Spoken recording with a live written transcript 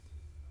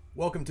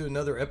Welcome to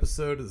another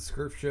episode of the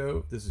Scurf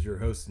Show. This is your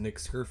host, Nick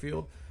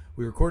Scurfield.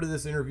 We recorded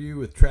this interview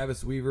with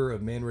Travis Weaver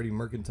of Man Ready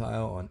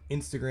Mercantile on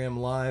Instagram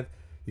Live.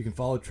 You can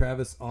follow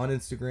Travis on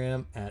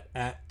Instagram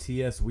at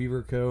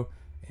TSWeaverCo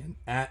and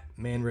at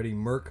Man Ready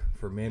Merc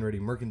for Man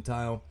Ready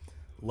Mercantile.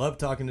 Love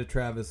talking to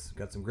Travis.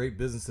 Got some great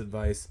business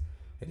advice.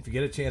 And if you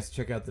get a chance to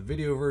check out the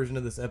video version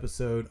of this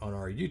episode on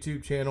our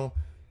YouTube channel,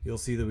 you'll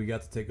see that we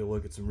got to take a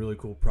look at some really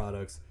cool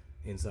products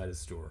inside his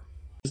store.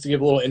 Just to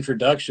give a little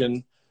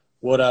introduction,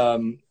 what I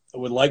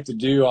would like to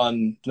do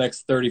on the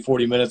next 30,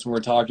 40 minutes when we're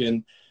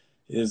talking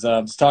is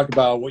let's talk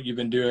about what you've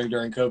been doing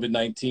during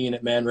COVID-19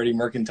 at Man Ready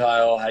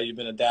Mercantile, how you've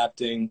been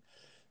adapting,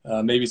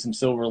 maybe some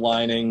silver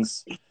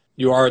linings.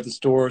 You are at the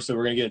store, so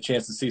we're going to get a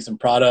chance to see some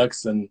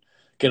products and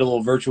get a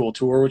little virtual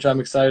tour, which I'm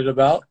excited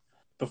about.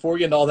 Before we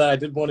get into all that, I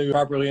did want to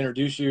properly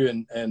introduce you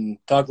and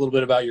talk a little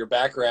bit about your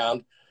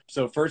background.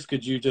 So first,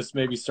 could you just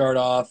maybe start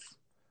off,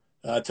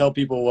 tell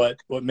people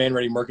what Man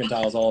Ready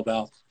Mercantile is all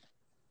about?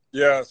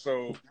 Yeah,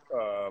 so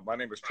my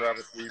name is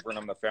Travis Weaver, and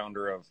I'm the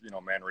founder of,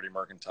 Man Ready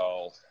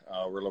Mercantile.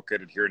 We're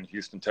located here in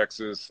Houston,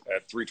 Texas,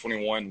 at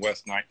 321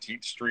 West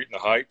 19th Street in the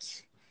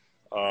Heights.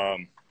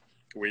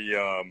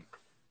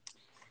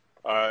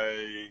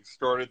 I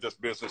started this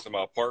business in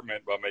my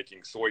apartment by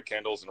making soy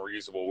candles and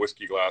reusable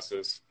whiskey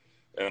glasses,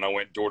 and I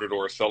went door to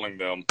door selling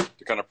them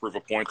to kind of prove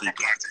a point that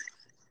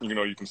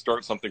you can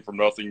start something from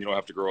nothing. You don't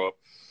have to grow up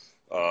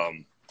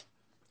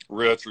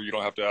rich, or you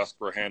don't have to ask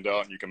for a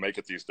handout, and you can make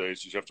it these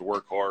days. You just have to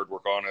work hard,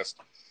 work honest,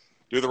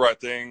 do the right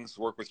things,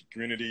 work with your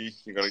community.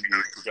 You got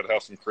to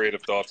have some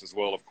creative thoughts as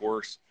well, of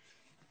course.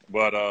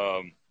 But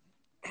I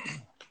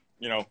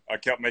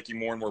kept making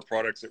more and more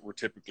products that were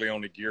typically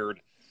only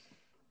geared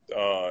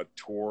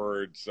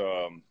towards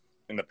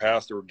in the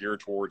past they were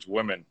geared towards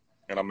women,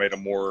 and I made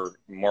them more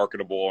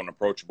marketable and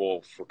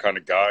approachable for kind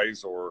of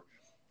guys, or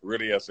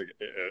really as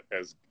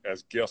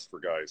gifts for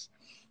guys.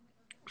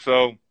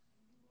 So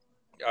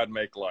I'd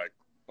make like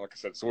I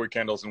said, soy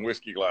candles and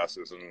whiskey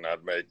glasses, and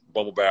I'd make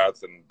bubble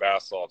baths and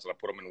bath salts, and I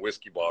put them in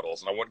whiskey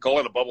bottles, and I wouldn't call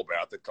it a bubble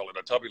bath, I'd call it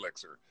a tub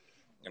elixir,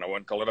 and I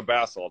wouldn't call it a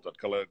bath salt, I'd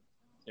call it,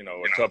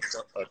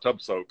 a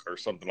tub soak or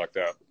something like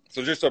that.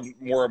 So just a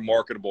more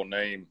marketable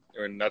name,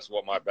 and that's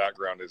what my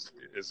background is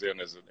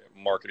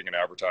marketing and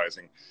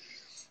advertising.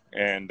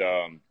 And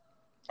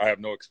I have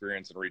no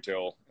experience in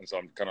retail, and so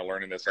I'm kind of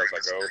learning this as I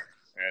go.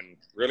 And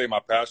really, my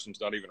passion's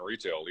not even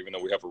retail, even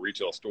though we have a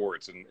retail store.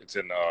 It's in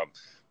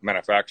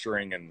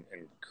manufacturing and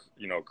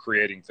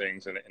creating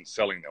things and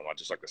selling them. I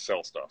just like to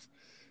sell stuff.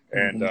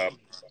 And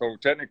so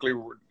technically,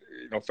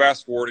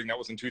 fast forwarding, that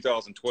was in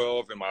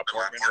 2012 in my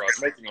apartment where I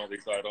was making all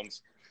these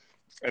items.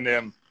 And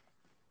then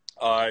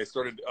I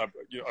started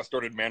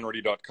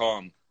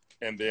manready.com,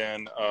 and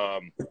then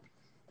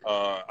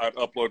I'd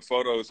upload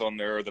photos on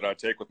there that I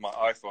take with my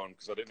iPhone,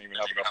 because I didn't even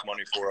have enough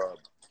money for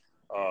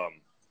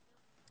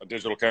a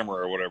digital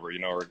camera or whatever,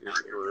 or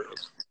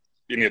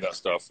any of that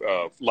stuff,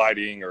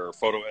 lighting or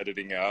photo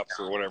editing apps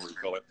or whatever you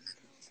call it.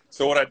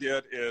 So what I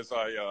did is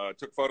I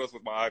took photos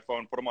with my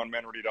iPhone, put them on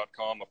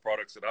manready.com of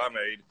products that I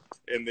made,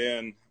 and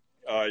then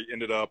I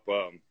ended up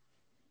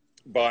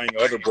buying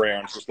other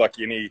brands, just like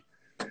any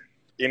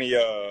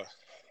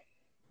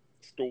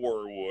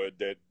store would,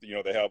 that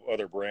they have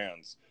other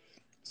brands.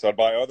 So I'd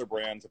buy other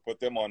brands and put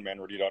them on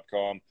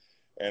manready.com.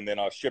 And then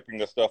I was shipping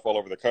this stuff all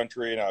over the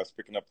country, and I was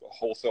picking up the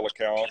wholesale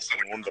accounts.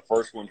 And one of the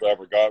first ones I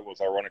ever got was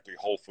ironically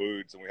Whole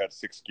Foods, and we had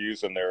 6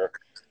 SKUs in there.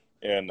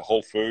 And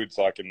Whole Foods,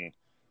 like in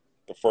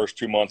the first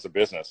 2 months of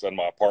business in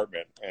my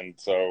apartment, and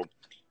so,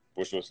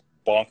 which was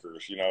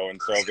bonkers, And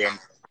so then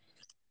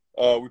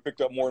we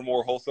picked up more and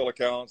more wholesale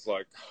accounts,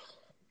 like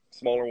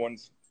smaller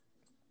ones,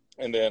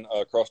 and then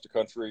across the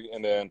country,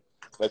 and then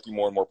making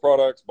more and more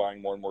products,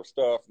 buying more and more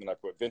stuff. And then I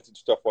put vintage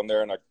stuff on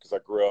there, and because I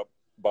grew up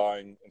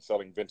buying and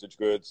selling vintage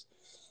goods,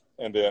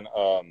 and then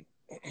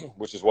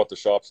which is what the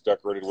shop's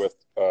decorated with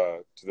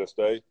to this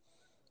day.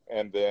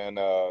 And then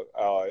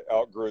I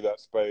outgrew that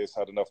space,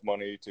 had enough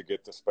money to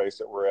get the space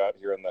that we're at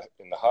here in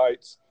the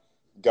Heights,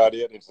 got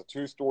it. It's a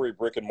 2-story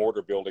brick and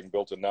mortar building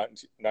built in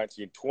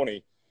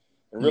 1920.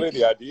 And really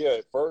the idea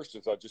at first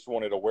is I just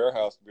wanted a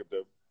warehouse to be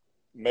able to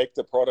make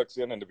the products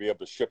in and to be able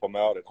to ship them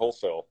out at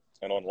wholesale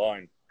and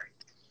online.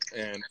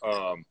 And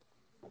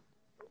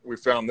we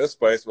found this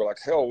space. We're like,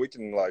 hell, we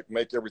can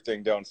make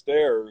everything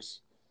downstairs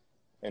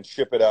and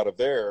ship it out of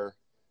there.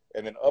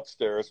 And then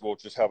upstairs, we'll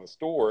just have a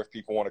store. If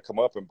people want to come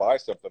up and buy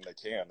something, they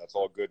can. That's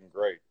all good and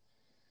great.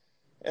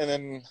 And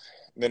then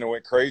it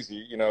went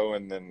crazy,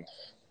 and then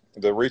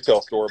the retail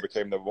store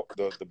became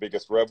the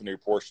biggest revenue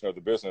portion of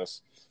the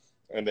business.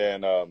 And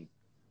then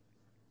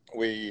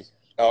we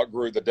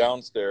outgrew the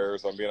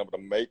downstairs on being able to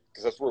make,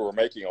 because that's where we're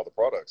making all the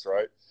products,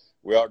 right?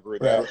 We outgrew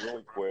that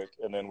really quick.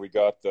 And then we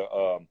got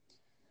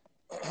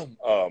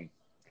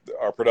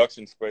our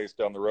production space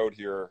down the road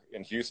here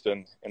in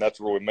Houston, and that's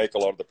where we make a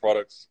lot of the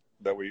products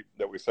that we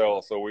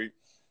sell. So we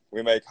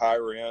make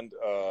higher end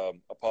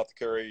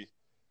apothecary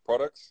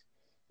products,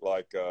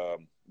 like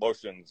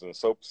lotions and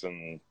soaps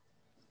and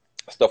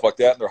stuff like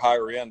that. And they're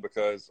higher end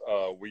because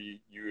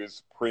we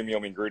use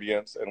premium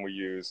ingredients, and we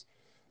use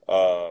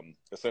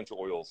essential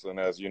oils. And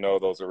as you know,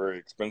 those are very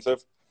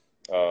expensive.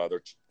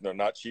 They're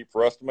not cheap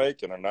for us to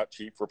make, and they're not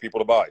cheap for people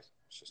to buy.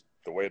 It's just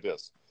the way it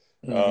is.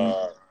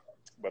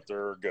 But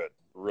they're good,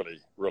 really,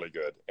 really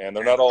good. And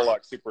they're not all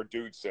like super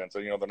dude scents.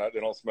 You know, they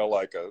don't smell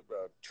like a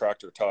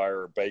tractor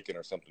tire or bacon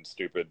or something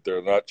stupid.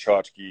 They're not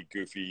tchotchke,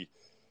 goofy,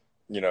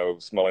 you know,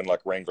 smelling like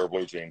Wrangler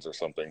blue jeans or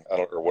something.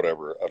 Or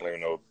whatever. I don't even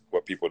know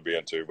what people would be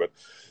into. But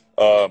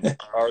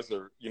ours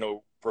are, you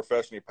know,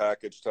 professionally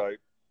packaged type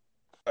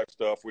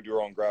stuff. We do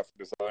our own graphic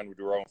design. We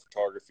do our own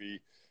photography.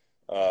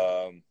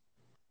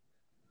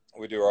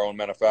 We do our own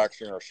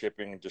manufacturing, our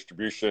shipping,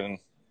 distribution.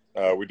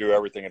 We do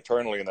everything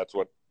internally, and that's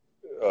what,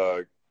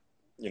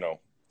 you know,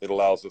 it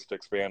allows us to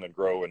expand and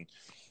grow and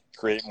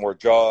create more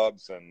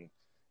jobs and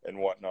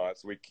whatnot.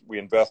 So we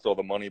invest all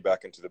the money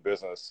back into the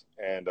business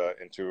and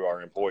into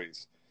our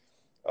employees.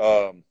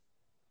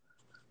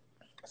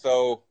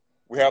 So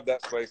we have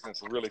that space, and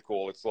it's really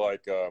cool. It's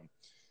like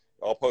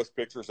I'll post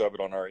pictures of it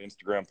on our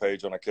Instagram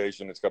page on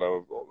occasion. It's got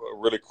a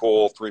really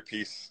cool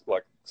 3-piece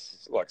like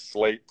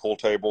slate pool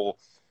table,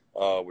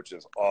 which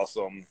is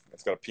awesome.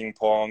 It's got a ping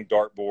pong,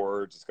 dart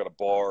boards. It's got a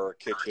bar,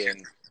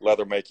 kitchen,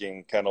 leather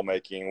making, candle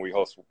making. We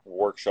host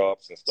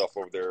workshops and stuff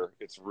over there.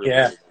 It's really,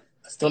 I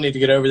still need to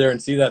get over there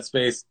and see that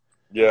space.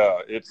 Yeah,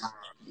 it's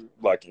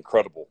like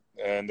incredible.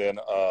 And then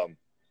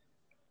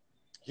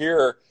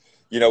here,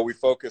 you know, we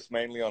focus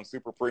mainly on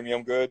super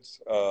premium goods,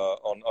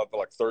 on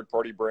like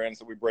third-party brands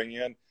that we bring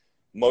in,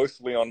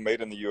 mostly on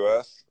made in the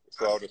U.S.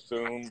 So I would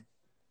assume,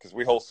 because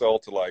we wholesale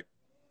to like,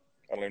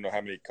 I don't even know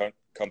how many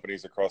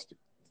companies across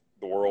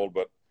the world,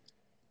 but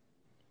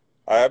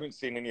I haven't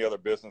seen any other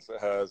business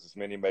that has as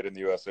many made in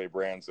the USA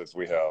brands as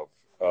we have.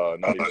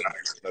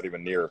 Not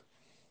even near.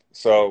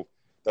 So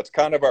that's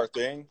kind of our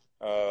thing.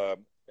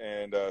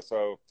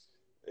 So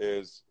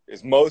is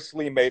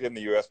mostly made in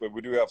the U.S., but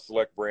we do have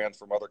select brands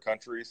from other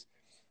countries,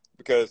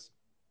 because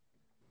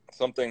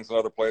some things in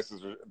other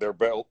places they're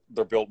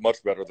built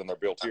much better than they're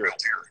built here.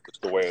 It's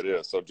the way it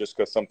is. So just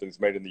because something's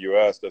made in the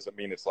U.S. doesn't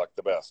mean it's like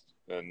the best,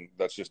 and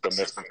that's just a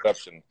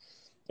misconception.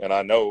 And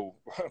I know,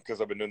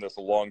 because I've been doing this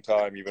a long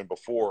time, even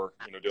before,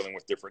 you know, dealing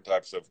with different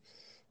types of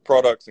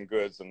products and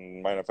goods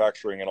and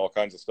manufacturing and all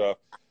kinds of stuff.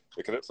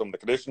 Some of the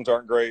conditions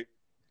aren't great.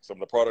 Some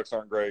of the products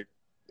aren't great.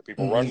 The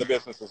people running the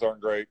businesses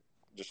aren't great,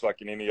 just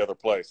like in any other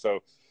place.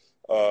 So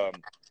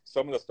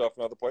some of the stuff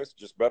in other places is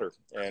just better.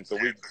 And so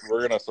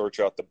we're going to search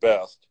out the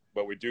best,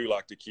 but we do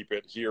like to keep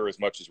it here as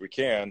much as we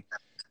can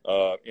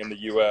in the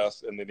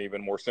U.S., and then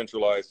even more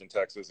centralized in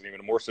Texas, and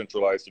even more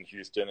centralized in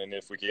Houston, and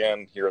if we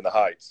can, here in the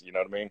Heights. You know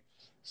what I mean?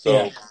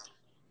 So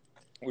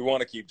we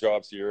want to keep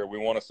jobs here. We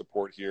want to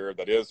support here.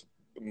 That is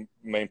the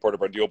main part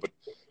of our deal. But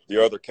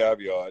the other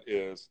caveat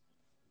is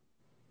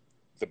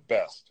the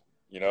best,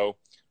 you know?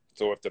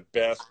 So if the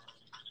best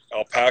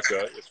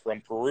alpaca is from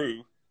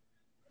Peru,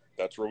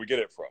 that's where we get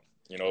it from.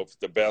 You know, if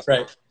the best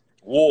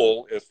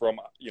wool is from,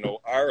 you know,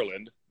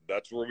 Ireland,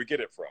 that's where we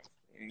get it from,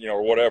 you know,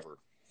 or whatever.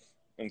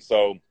 And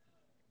so,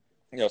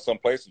 you know, some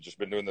places just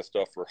been doing this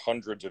stuff for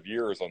hundreds of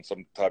years on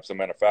some types of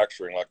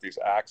manufacturing, like these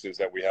axes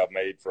that we have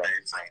made from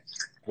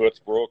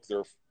Hutsbrook.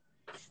 They're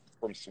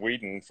from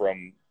Sweden,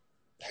 from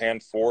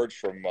hand forged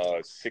from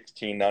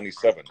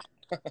 1697.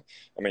 I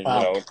mean, you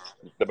know,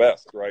 the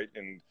best, right?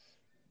 And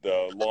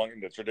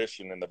the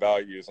tradition and the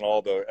values and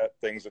all the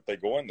things that they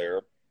go in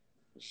there.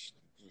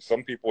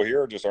 Some people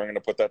here just aren't going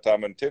to put that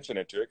time and attention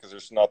into it, because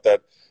there's not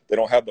that, they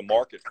don't have the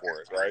market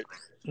for it, right?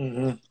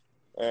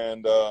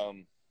 And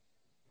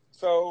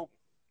so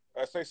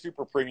I say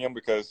super premium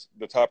because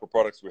the type of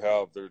products we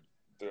have, they're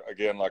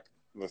again, like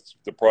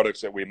the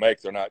products that we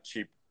make, they're not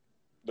cheap.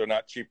 They're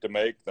not cheap to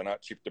make. They're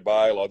not cheap to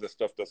buy. A lot of this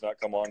stuff does not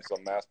come on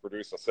some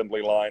mass-produced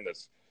assembly line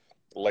that's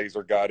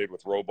laser guided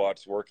with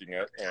robots working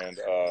it. And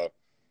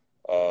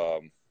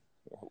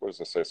what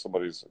does it say?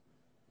 Somebody's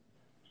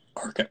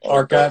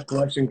Archive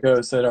Collection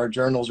Co. said our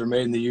journals are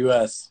made in the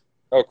U.S.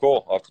 Oh,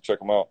 cool. I'll have to check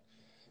them out.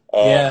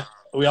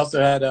 We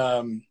also had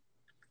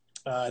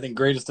I think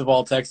Greatest of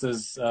All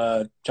Texas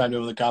chimed in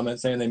with a comment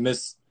saying they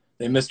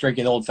miss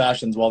drinking old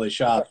fashions while they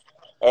shop.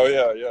 Oh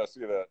yeah, I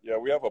see that. Yeah,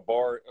 we have a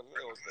bar.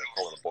 Let's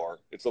call it a bar.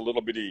 It's a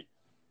little bitty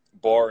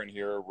bar in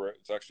here where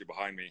it's actually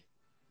behind me,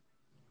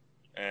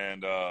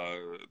 and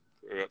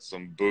we got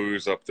some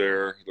booze up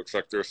there. Looks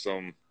like there's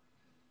some.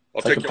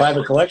 It's like a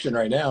private collection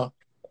right now.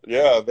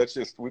 Yeah, that's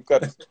just, we've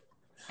got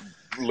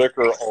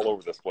liquor all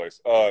over this place.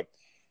 But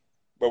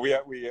we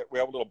have a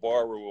little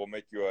bar where we'll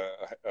make you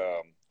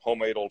a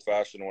homemade old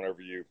fashioned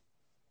whenever you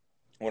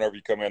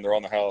come in. They're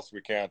on the house.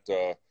 We can't.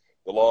 The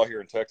law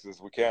here in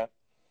Texas, we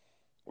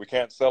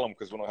can't sell them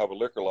because we don't have a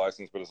liquor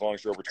license. But as long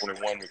as you're over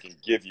 21, we can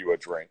give you a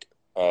drink.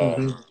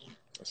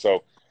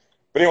 So,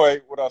 but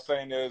anyway, what I was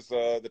saying is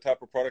the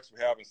type of products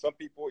we have, and some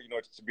people, you know,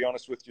 to be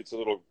honest with you, it's a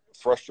little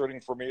frustrating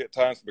for me at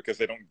times because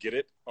they don't get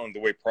it on the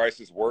way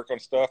prices work on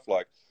stuff.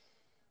 Like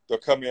they'll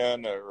come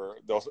in or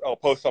I'll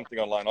post something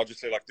online. I'll just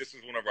say, like, this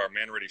is one of our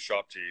Man Ready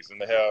shop tees,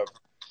 and they have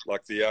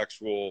like the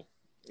actual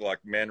like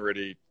Man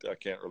Ready. I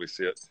can't really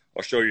see it.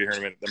 I'll show you here in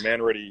a minute. The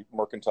Man Ready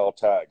mercantile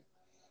tag.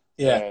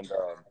 Yeah. And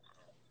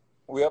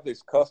we have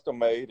these custom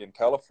made in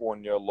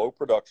California, low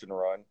production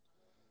run,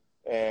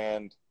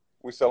 and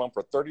we sell them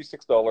for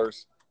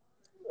 $36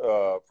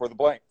 for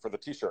the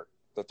t-shirt.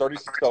 The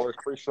 $36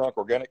 pre-shrunk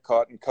organic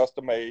cotton,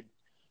 custom made.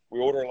 We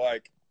order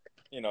like,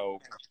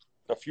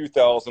 a few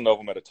thousand of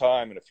them at a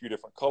time in a few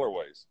different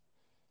colorways.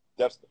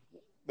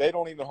 They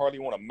don't even hardly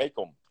want to make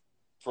them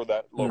for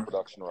that low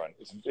production run.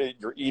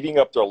 You're eating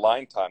up their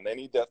line time. They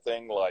need that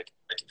thing like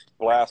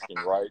blasting,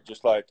 right?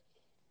 Just like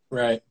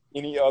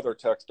any other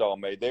textile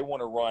made. They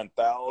want to run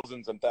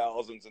thousands and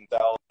thousands and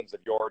thousands of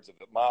yards of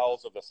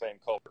miles of the same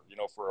color,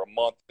 for a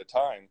month at a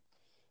time,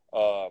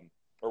 or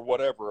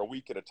whatever, a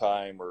week at a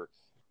time,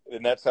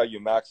 and that's how you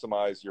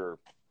maximize their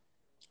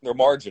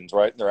margins,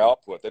 right? And their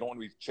output. They don't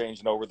want to be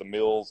changing over the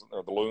mills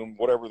or the loom,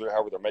 however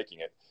they're making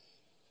it.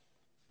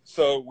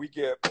 So we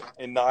get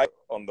in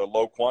on the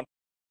low quantity,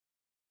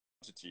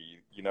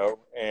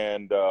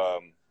 and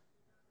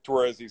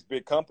whereas these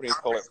big companies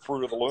call it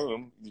fruit of the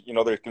loom,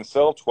 they can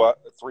sell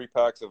 3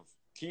 packs of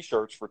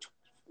t-shirts for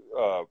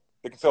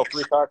they can sell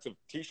 3 packs of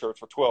t-shirts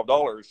for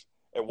 $12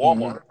 at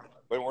Walmart,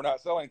 but we're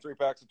not selling 3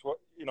 packs of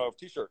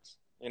t-shirts.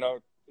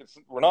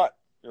 We're not.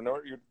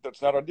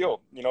 That's not a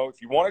deal.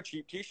 If you want a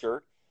cheap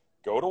t-shirt,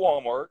 go to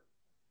Walmart,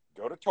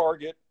 go to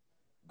Target,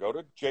 go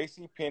to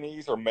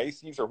JCPenney's or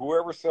Macy's or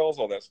whoever sells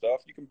all that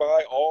stuff. You can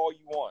buy all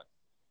you want.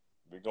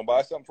 If you're going to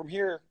buy something from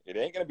here, it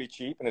ain't going to be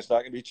cheap, and it's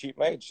not going to be cheap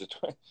made.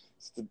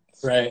 It's the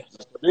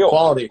deal.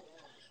 Quality.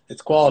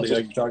 It's quality,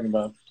 like you're talking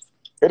about.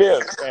 It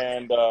is.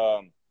 And,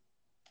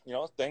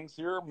 things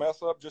here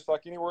mess up just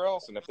like anywhere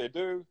else. And if they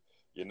do,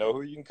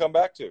 who you can come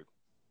back to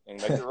and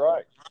make it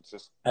right. It's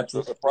just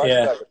there's a price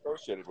tag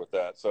associated with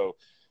that. So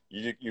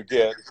you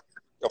get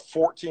a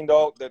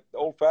 $14, that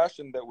old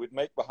fashioned that we'd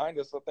make behind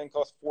us, that thing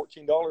costs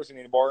 $14 in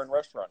any bar and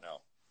restaurant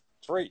now.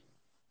 It's free.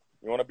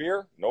 You want a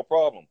beer? No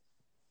problem.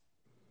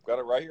 Got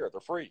it right here.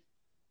 They're free.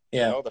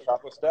 Yeah. The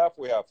type of staff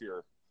we have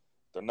here,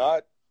 they're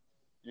not,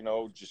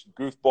 just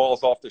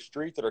goofballs off the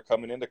street that are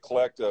coming in to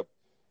collect a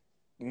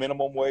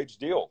minimum wage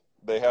deal.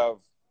 They have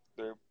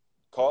their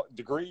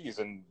degrees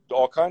and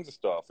all kinds of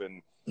stuff,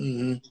 and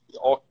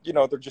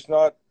they're just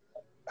not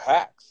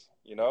hacks,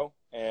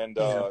 and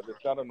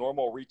there's not a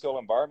normal retail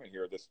environment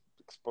here. This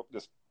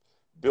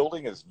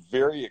building is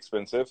very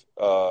expensive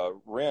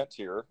rent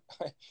here,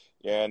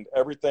 and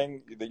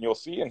everything that you'll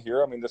see in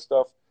here, this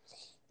stuff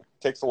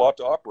takes a lot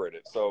to operate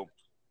it. So,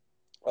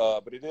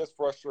 but it is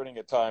frustrating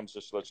at times,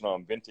 just to let you know,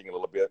 I'm venting a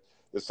little bit.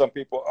 There's some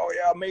people, oh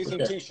yeah,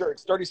 amazing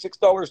t-shirts,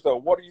 $36 though.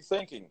 What are you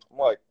thinking? I'm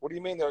like, what do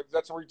you mean?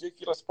 That's a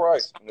ridiculous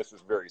price. And this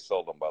is very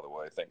seldom, by the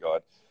way, thank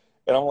God.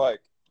 And I'm like,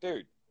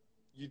 dude,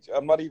 it's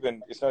not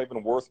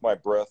even worth my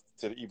breath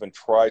to even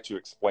try to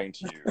explain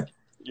to you,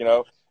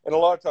 And a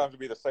lot of times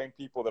it'll be the same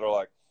people that are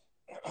like,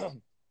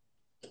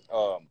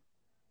 oh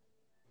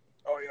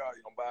yeah,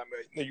 buy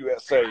made in the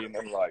USA. And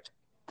then like,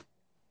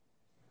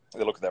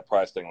 they look at that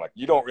price thing like,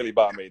 you don't really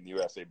buy made in the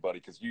USA, buddy,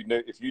 because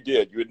if you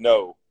did, you would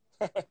know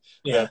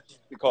that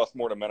it costs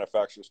more to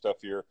manufacture stuff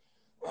here,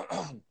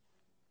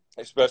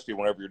 especially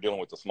whenever you're dealing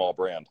with a small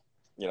brand,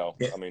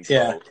 But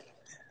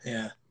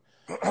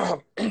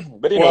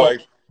anyway,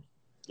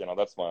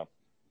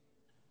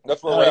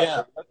 that's where we're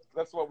at.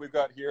 That's what we've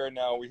got here. And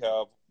now we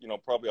have,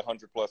 probably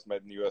 100 plus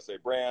made in the USA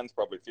brands,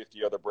 probably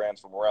 50 other brands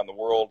from around the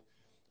world.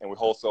 And we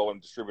wholesale and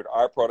distribute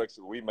our products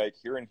that we make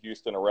here in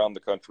Houston, around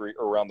the country,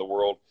 around the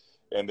world.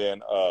 And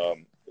then,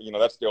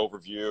 that's the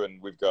overview.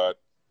 And we've got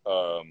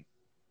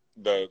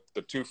the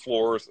 2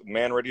 floors.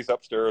 Man Ready's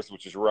upstairs,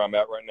 which is where I'm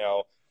at right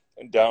now.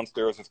 And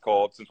downstairs is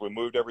called, since we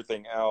moved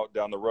everything out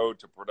down the road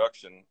to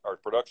our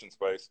production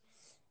space,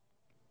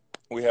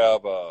 we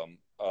have,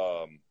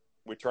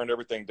 we turned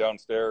everything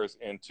downstairs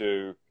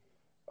into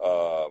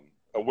a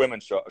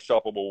women's shop, a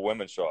shoppable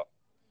women's shop.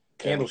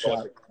 Candle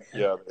shop.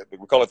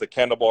 We call it the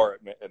Candle Bar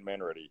at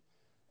Man Ready.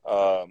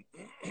 So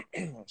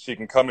you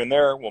can come in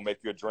there, we'll make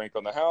you a drink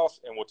on the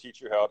house, and we'll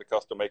teach you how to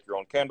custom make your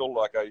own candle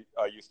like I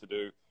used to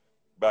do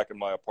back in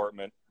my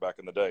apartment back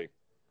in the day.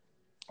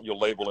 You'll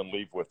label and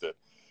leave with it.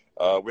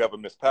 We have a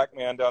Miss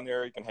Pac-Man down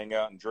there. You can hang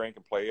out and drink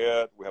and play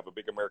it. We have a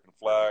big American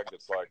flag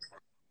that's like,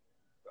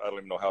 I don't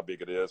even know how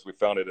big it is. We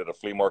found it at a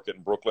flea market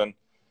in Brooklyn.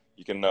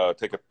 You can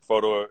take a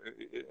photo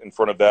in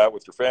front of that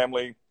with your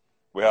family.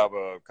 We have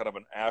a kind of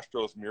an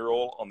Astros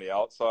mural on the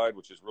outside,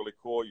 which is really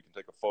cool. You can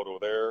take a photo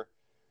there.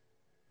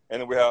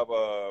 And then we have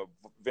a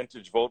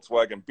vintage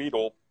Volkswagen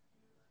Beetle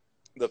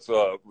that's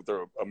with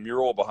a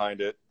mural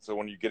behind it. So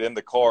when you get in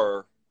the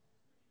car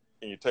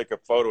and you take a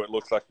photo, it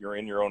looks like you're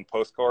in your own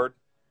postcard.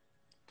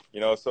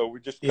 So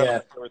we just kind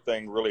of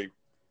everything really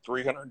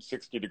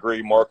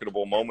 360-degree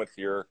marketable moment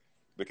here,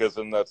 because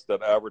then that's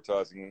that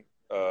advertising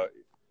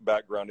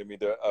background in me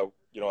that I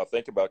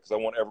think about, because I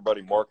want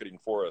everybody marketing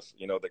for us,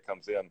 that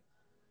comes in.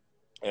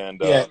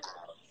 And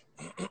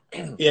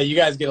you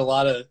guys get a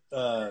lot of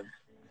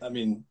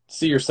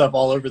see your stuff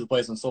all over the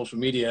place on social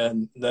media,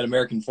 and that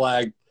American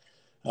flag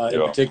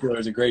in particular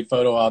is a great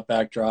photo op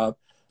backdrop.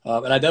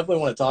 And I definitely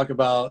want to talk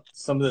about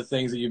some of the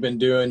things that you've been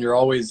doing. You're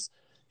always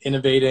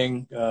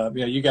innovating.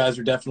 You guys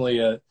are definitely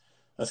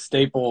a a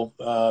staple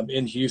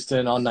in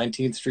Houston on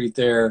 19th Street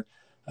there,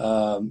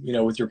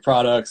 with your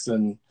products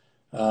and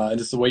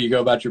just the way you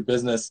go about your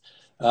business.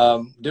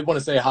 Did want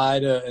to say hi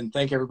to and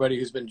thank everybody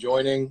who's been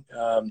joining.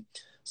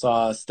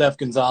 Saw Steph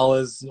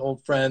Gonzalez, an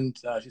old friend.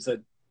 She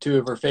said two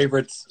of her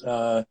favorites,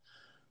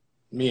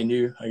 me and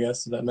you, I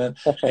guess that meant,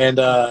 and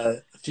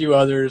a few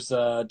others.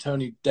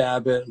 Tony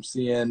Dabbitt, I'm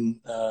seeing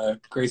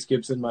Grace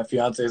Gibson, my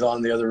fiance, is on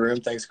in the other room.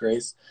 Thanks,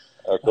 Grace.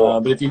 Oh, cool.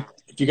 But if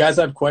you guys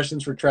have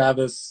questions for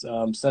Travis,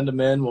 send them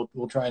in.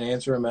 We'll try and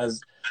answer them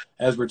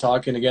as we're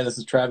talking. Again, this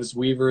is Travis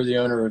Weaver, the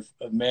owner of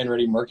Man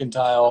Ready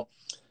Mercantile,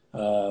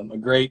 a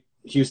great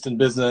Houston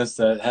business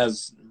that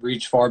has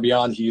reached far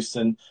beyond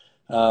Houston.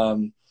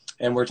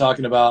 And we're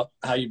talking about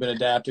how you've been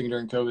adapting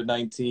during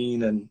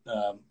COVID-19 and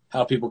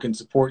how people can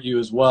support you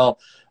as well.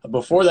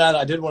 Before that,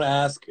 I did want to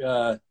ask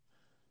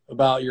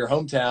about your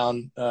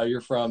hometown.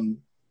 You're from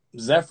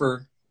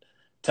Zephyr,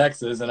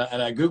 Texas, and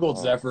I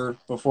Googled Zephyr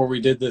before we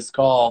did this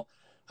call.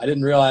 I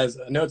didn't realize,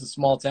 I know it's a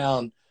small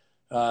town,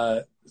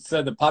 it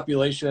said the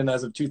population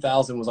as of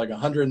 2000 was like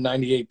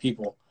 198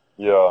 people.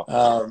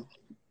 Yeah.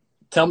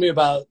 Tell me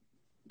about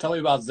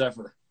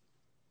Zephyr.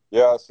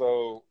 Yeah.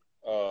 So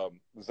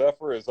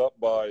Zephyr is up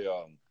by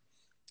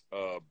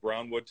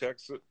Brownwood,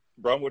 Texas,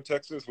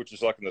 which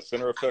is like in the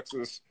center of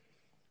Texas.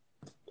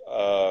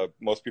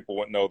 Most people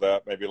wouldn't know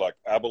that. Maybe like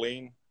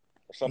Abilene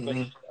or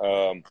something.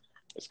 Mm-hmm.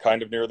 It's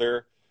kind of near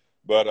there.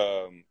 But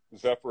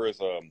Zephyr is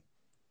a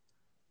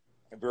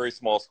very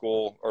small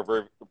school, or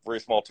very, very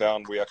small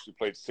town. We actually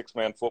played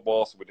 6-man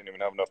football, so we didn't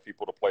even have enough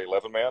people to play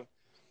 11-man.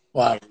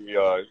 Wow.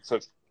 So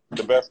it's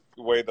the best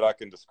way that I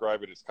can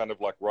describe it is kind of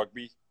like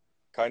rugby,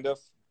 kind of.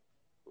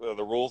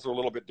 The rules are a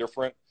little bit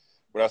different.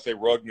 When I say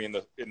rugby, in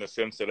the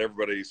sense that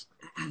everybody's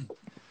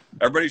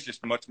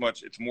just much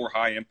it's more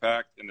high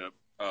impact. And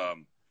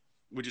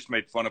we just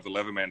made fun of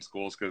 11-man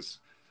schools because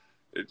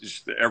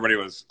everybody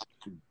was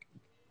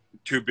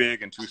too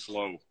big and too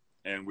slow,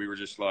 and we were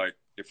just like,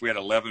 if we had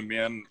 11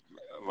 men,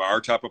 our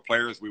type of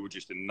players, we would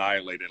just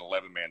annihilate an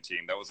 11-man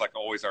team. That was like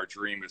always our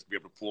dream, is to be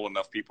able to pull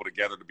enough people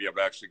together to be able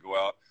to actually go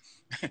out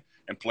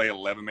and play an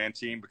 11-man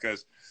team,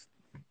 because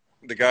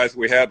the guys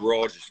we had were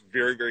all just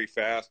very, very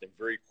fast and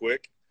very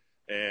quick,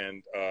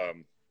 and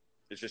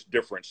it's just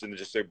different than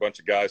just a bunch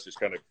of guys just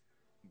kind of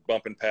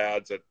bumping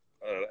pads at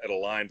a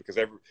line, because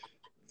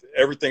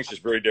everything's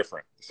just very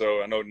different.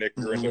 So I know, Nick,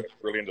 you're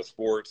really into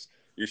sports.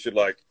 You should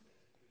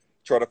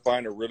try to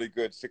find a really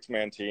good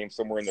 6-man team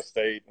somewhere in the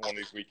state. One of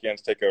these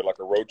weekends, take a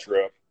road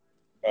trip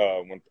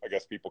when I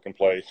guess people can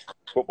play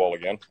football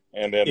again,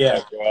 and then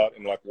go out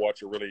and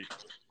watch a really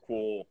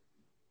cool,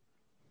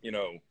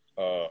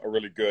 a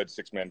really good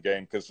 6-man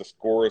game, because the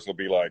scores will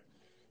be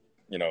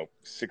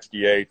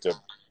 68 to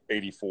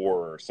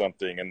 84 or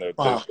something, and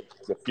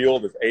the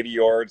field is 80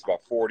 yards by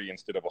 40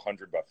 instead of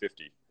 100 by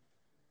 50.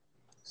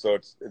 So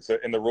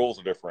and the rules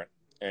are different,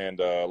 and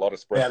a lot of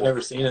spread. Yeah, I've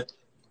never seen it.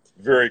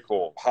 Very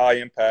cool. High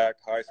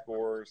impact, high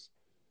scores.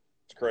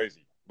 It's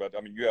crazy. But, I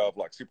mean, you have,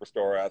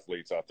 superstar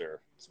athletes out there.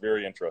 It's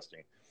very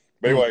interesting.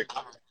 But anyway,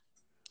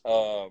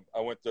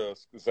 I went to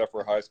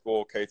Zephyr High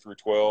School, K through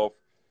 12.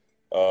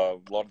 A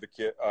lot of the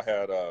kids, I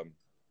had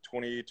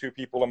 22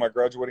 people in my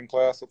graduating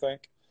class, I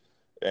think.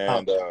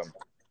 And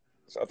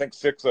so I think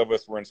 6 of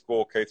us were in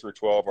school, K through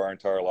 12, our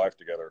entire life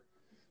together.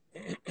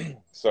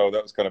 So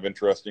that was kind of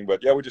interesting.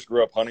 But, yeah, we just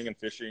grew up hunting and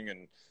fishing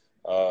and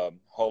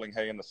hauling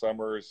hay in the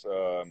summers.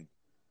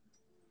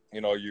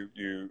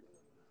 You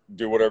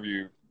do whatever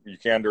you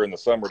can during the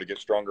summer to get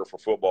stronger for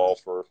football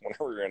for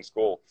whenever you're in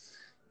school.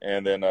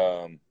 And then,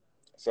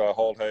 so I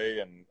hauled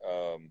hay, and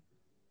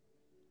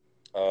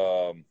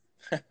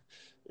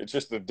it's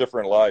just a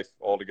different life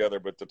altogether,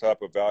 but the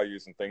type of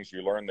values and things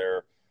you learn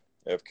there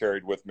have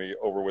carried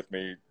over with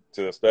me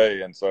to this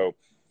day. And so,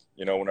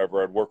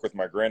 whenever I'd work with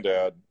my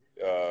granddad,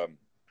 I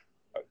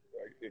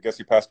guess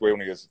he passed away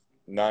when he was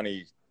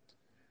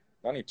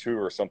 92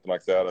 or something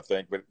like that, I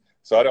think. But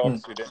so I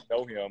obviously didn't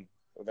know him.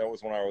 That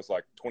was when I was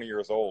 20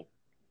 years old.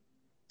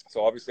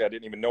 So obviously I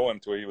didn't even know him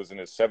until he was in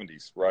his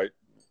 70s, right?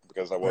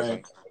 Because I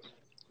wasn't,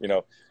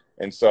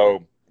 And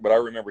so, but I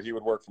remember he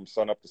would work from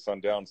sun up to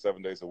sundown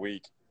 7 days a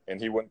week,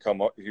 and he wouldn't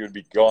come up. He would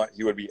be gone.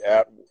 He would be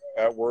at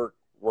work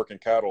working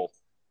cattle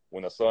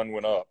when the sun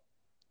went up.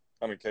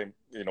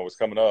 Was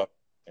coming up,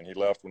 and he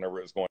left whenever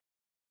it was going.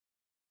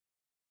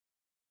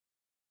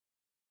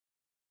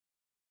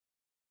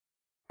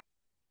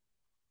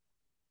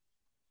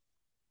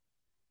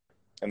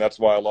 And that's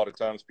why a lot of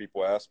times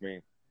people ask me,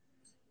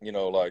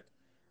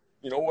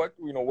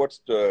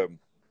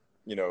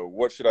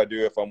 what should I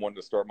do if I'm wanting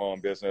to start my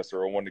own business,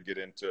 or I want to get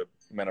into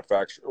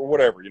manufacture or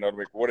whatever,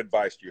 what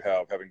advice do you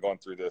have, having gone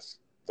through this?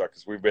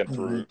 Because we've been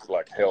through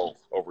hell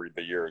over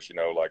the years, and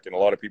a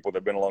lot of people that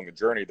have been along the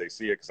journey, they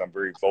see it because I'm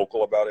very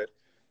vocal about it,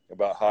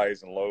 about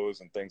highs and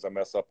lows and things I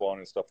mess up on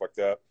and stuff like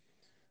that.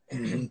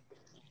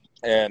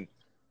 And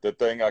the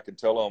thing I can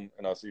tell them,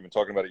 and I was even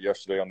talking about it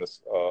yesterday on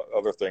this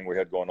other thing we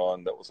had going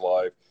on that was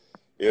live,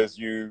 is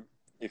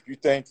if you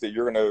think that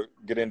you're going to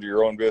get into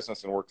your own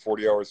business and work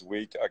 40 hours a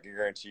week, I can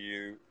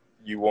guarantee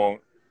you won't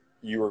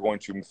you are going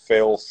to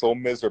fail so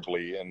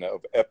miserably and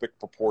of epic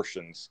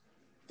proportions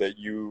that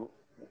you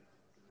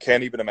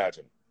can't even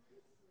imagine.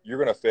 You're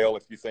going to fail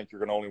if you think you're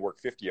going to only work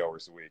 50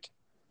 hours a week.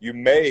 You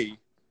may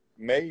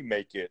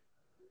make it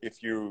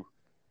if you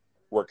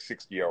work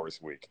 60 hours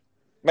a week.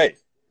 May.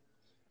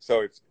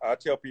 So I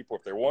tell people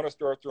if they want to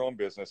start their own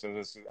business, and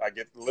I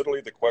get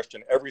literally the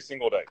question every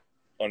single day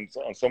on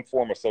some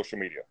form of social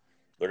media.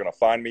 They're going to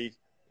find me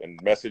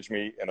and message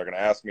me, and they're going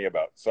to ask me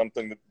about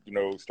something that, you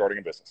know, starting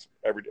a business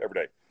every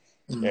day.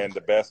 Mm-hmm. And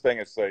the best thing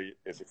to say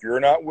is if you're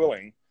not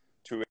willing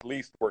to at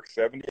least work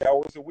 70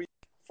 hours a week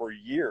for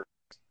years,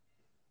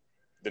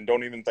 then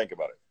don't even think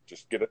about it.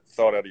 Just get it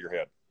thought out of your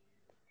head.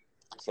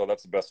 So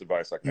that's the best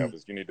advice I can have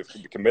is you need to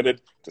be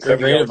committed to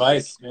 70 hours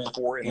advice,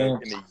 for in a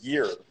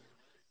year.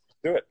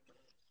 Do it.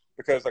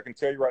 Because I can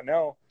tell you right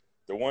now,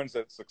 the ones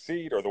that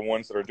succeed are the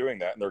ones that are doing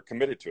that, and they're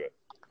committed to it.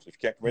 So if you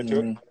can't commit to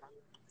it,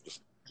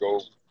 just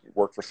go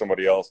work for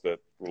somebody else that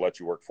will let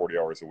you work 40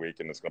 hours a week,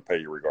 and it's going to pay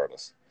you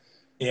regardless.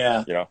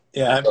 Yeah. You know?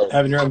 Yeah,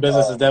 having your own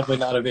business is definitely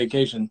not a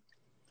vacation.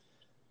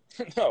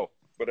 No,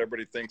 but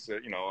everybody thinks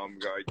that, you know, I'm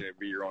going to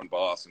be your own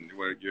boss, and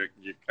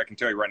I can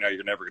tell you right now,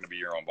 you're never going to be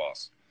your own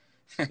boss.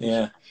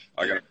 Yeah.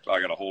 I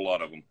got a whole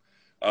lot of them.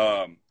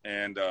 I'm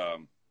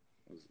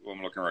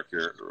looking right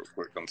here real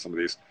quick on some of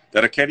these.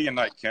 That Acadian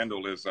Night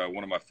candle is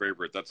one of my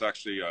favorite. That's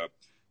actually,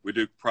 we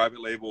do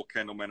private label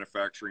candle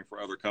manufacturing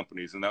for other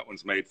companies, and that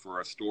one's made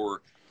for a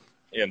store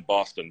in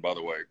Boston, by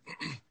the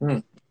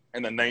way.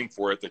 And the name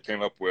for it they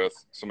came up with,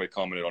 somebody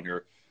commented on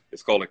here,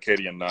 it's called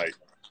Acadian Night.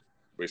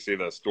 We see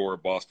the store,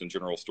 Boston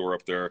General Store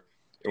up there,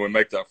 and we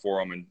make that for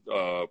them. And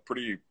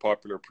pretty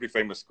popular, pretty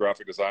famous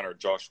graphic designer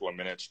Joshua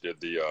Minich did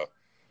the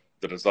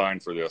design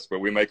for this, but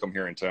we make them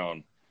here in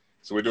town.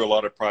 So we do a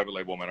lot of private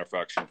label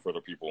manufacturing for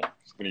other people.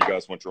 So when you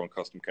guys want your own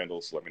custom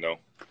candles, let me know.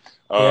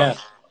 Yeah.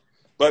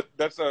 But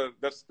that's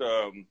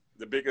the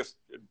biggest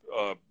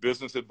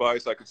business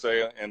advice I could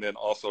say. And then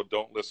also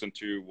don't listen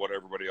to what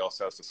everybody else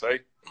has to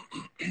say.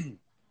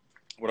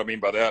 What I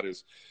mean by that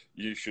is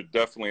you should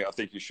definitely, I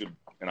think you should,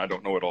 and I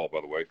don't know it all,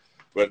 by the way,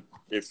 but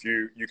if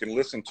you can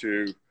listen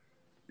to,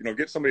 you know,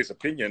 get somebody's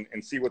opinion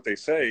and see what they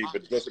say,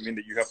 but it doesn't mean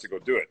that you have to go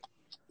do it.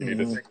 You need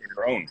to think on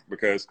your own,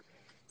 because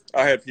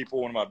I had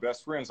people, one of my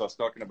best friends, I was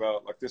talking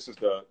about, like, this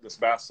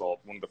bath salt,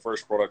 one of the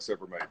first products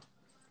ever made.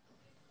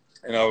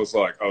 And I was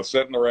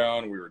sitting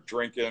around, we were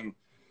drinking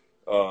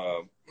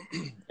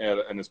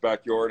in his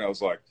backyard, and I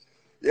was like,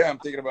 yeah, I'm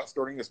thinking about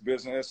starting this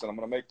business, and I'm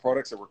going to make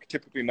products that were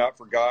typically not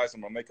for guys.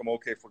 I'm going to make them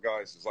okay for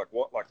guys. It's like,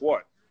 what? Like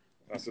what?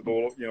 And I said,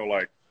 well, you know,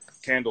 like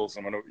candles,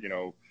 I'm going to, you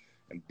know,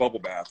 and bubble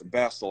bath and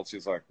bath salts.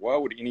 She's like, why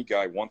would any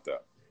guy want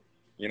that?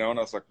 You know, and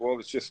I was like, well,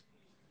 it's just,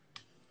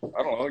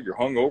 I don't know, you're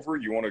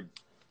hungover, you want to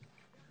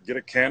get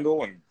a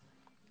candle and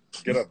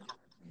get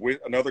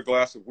another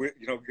glass of,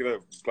 you know, get a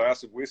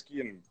glass of whiskey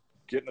and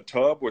get in a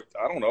tub with,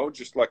 I don't know,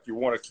 just like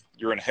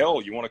you're in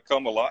hell, you want to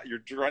come alive,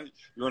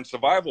 you're in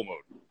survival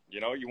mode, you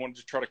know, you want to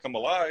just try to come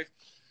alive.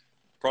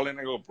 Probably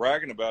not go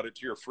bragging about it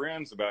to your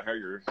friends about how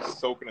you're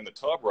soaking in the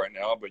tub right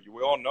now, but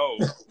you all know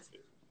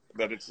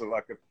that it's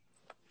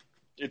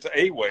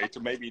a way to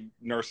maybe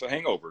nurse a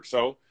hangover.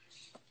 So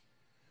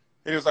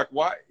he was like,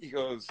 why? He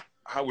goes,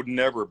 I would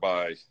never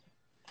buy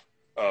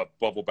a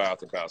bubble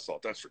bath or bath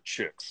salt. That's for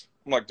chicks.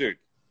 I'm like, dude,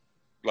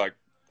 like,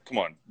 come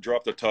on,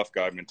 drop the tough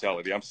guy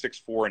mentality. I'm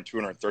 6'4" and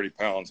 230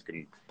 pounds,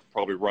 can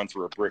probably run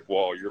through a brick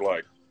wall. You're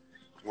like,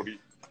 what do you,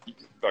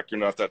 like, you're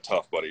not that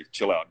tough, buddy.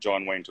 Chill out.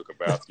 John Wayne took a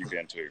bath. You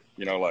can too.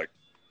 You know, like,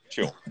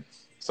 chill.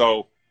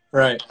 So,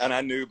 right. And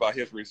I knew by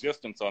his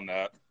resistance on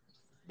that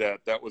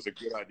was a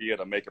good idea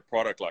to make a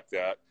product like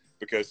that,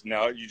 because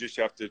now you just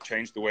have to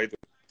change the way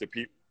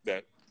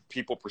that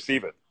people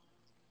perceive it.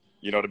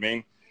 You know what I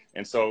mean?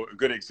 And so a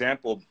good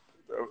example,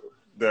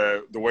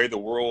 the way the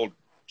world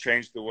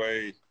changed the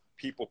way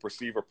people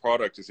perceive a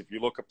product is if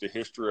you look up the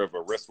history of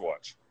a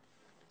wristwatch.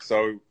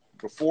 So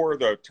before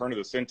the turn of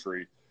the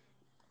century,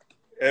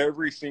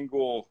 every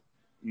single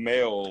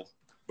male,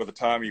 by the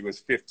time he was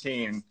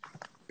 15,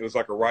 it was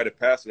like a rite of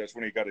passage. That's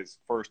when he got his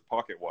first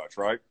pocket watch,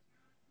 right?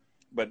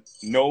 But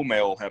no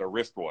male had a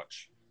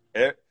wristwatch.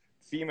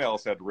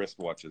 Females had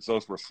wristwatches.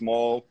 Those were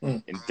small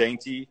and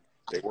dainty.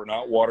 They were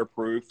not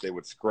waterproof. They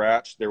would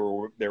scratch. They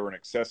were an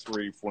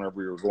accessory for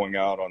whenever you were going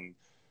out on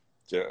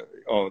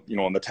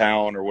the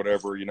town or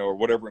whatever, you know, or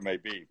whatever it may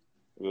be.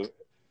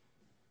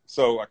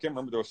 So I can't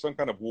remember. There was some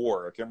kind of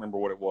war. I can't remember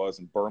what it was,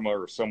 in Burma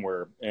or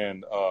somewhere.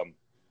 And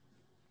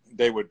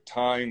they would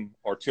time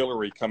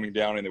artillery coming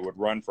down, and they would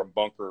run from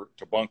bunker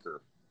to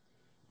bunker.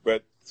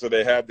 But so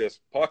they had this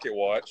pocket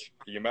watch.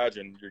 Can you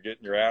imagine you're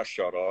getting your ass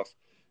shot off,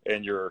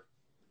 and you're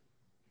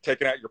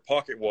taking out your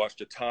pocket watch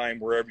to time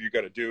wherever you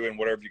got to do and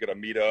whatever you got to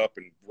meet up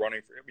and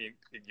running for. I mean,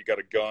 you got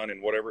a gun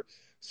and whatever.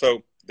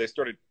 So they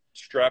started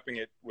strapping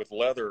it with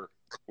leather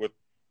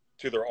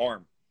to their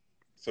arm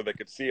so they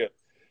could see it.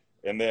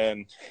 And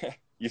then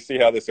you see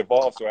how this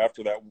evolved. So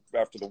after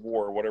the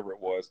war or whatever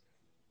it was,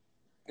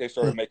 they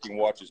started making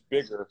watches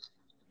bigger,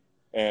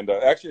 and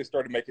actually they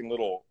started making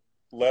little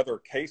leather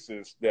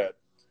cases that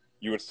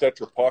you would set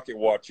your pocket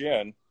watch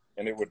in,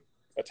 and it would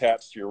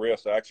attached to your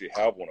wrist. I actually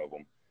have one of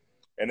them.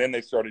 And then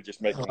they started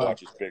just making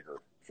watches bigger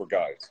for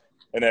guys.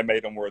 And that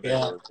made them where they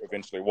were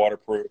eventually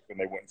waterproof and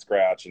they wouldn't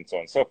scratch and so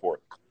on and so forth.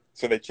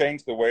 So they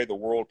changed the way the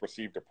world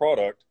perceived a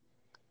product,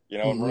 you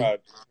know, and we're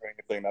not doing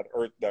anything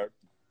that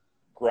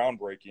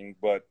groundbreaking,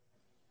 but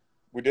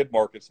we did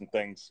market some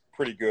things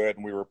pretty good,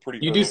 and we were pretty.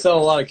 You do sell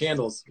a lot of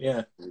candles,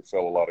 yeah. We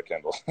sell a lot of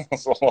candles, a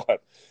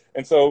lot,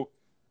 and so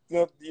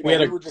we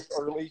were just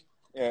early,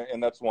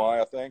 and that's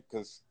why I think,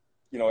 because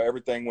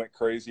everything went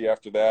crazy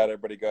after that.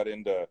 Everybody got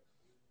into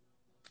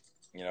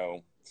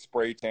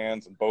spray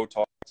tans and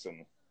Botox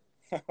and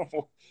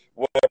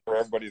whatever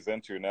everybody's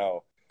into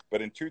now.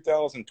 But in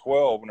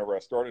 2012, whenever I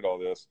started all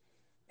this,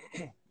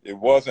 it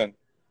wasn't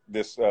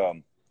this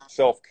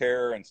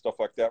self-care and stuff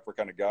like that for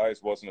kind of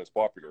guys wasn't as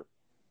popular.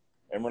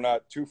 And we're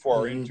not too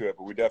far into it,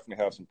 but we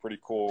definitely have some pretty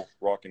cool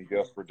rocking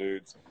gifts for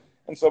dudes.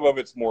 And some of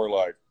it's more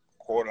like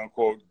quote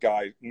unquote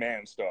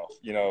man stuff,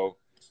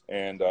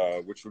 and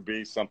which would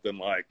be something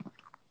like,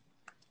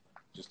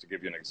 just to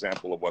give you an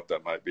example of what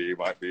that might be,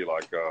 like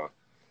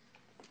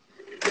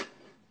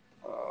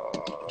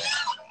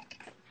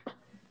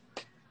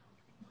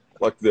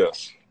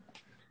this.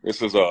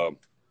 This is a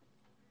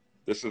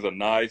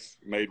knife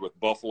made with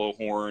buffalo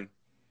horn.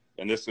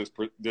 And this is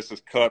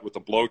cut with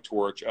a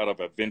blowtorch out of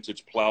a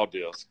vintage plow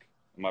disc.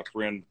 My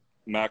friend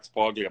Max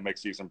Poglia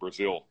makes these in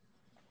Brazil.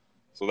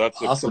 So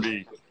that's awesome. So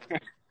I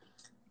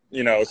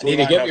need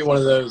to get me one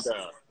of those.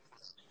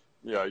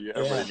 Yeah,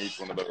 everybody needs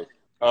one of those.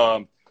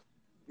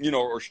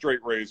 Or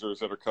straight razors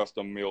that are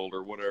custom milled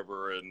or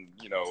whatever, and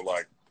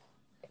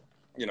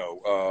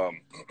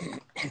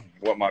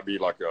what might be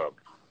like a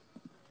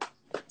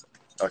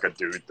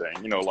dude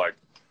thing. Like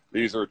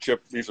these are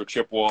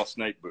Chippewa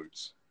snake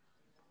boots.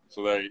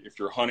 So if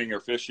you're hunting or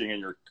fishing and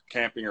you're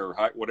camping or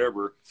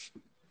whatever,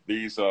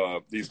 these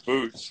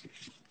boots,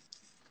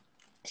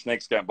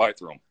 snakes can't bite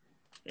through them,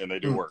 and they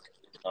do work.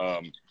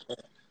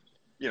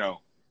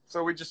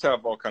 So we just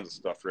have all kinds of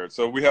stuff here.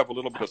 So we have a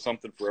little bit of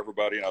something for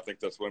everybody, and I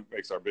think that's what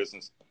makes our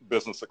business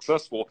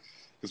successful.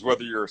 Because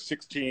whether you're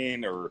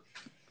 16 or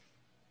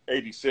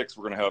 86,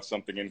 we're going to have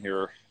something in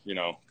here.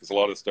 Because a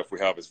lot of the stuff we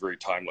have is very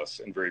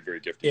timeless and very,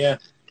 very gifted. Yeah.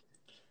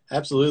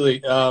 Absolutely.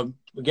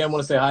 Again, I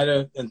want to say hi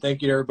to and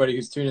thank you to everybody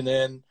who's tuning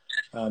in.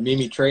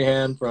 Mimi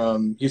Trahan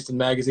from Houston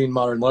Magazine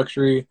Modern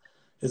Luxury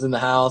is in the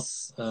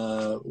house.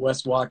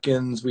 Wes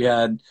Watkins, we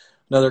had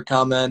another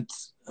comment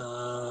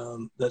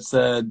that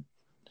said,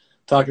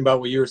 talking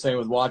about what you were saying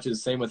with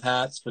watches, same with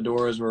hats.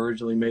 Fedoras were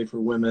originally made for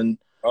women.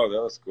 Oh,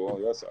 that was cool.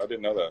 Yes, I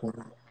didn't know that.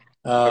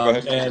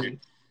 And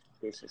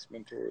business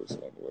mentors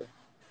along the way.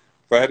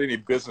 If I had any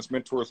business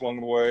mentors along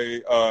the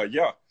way, I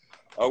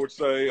would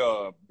say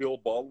Bill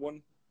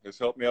Baldwin has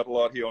helped me out a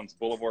lot. He owns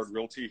Boulevard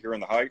Realty here in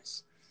the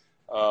Heights.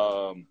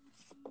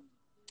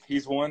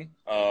 He's one.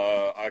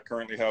 I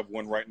currently have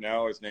one right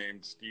now. His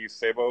name's Steve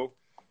Sabo.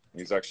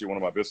 He's actually one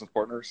of my business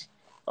partners.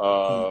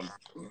 I've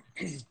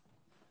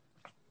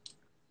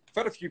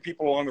had a few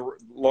people along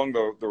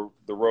the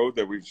road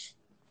that we've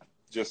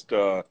just,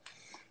 gotten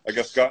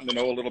to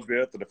know a little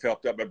bit that have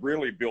helped out. But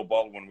really, Bill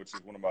Baldwin, which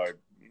is one of my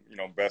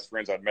best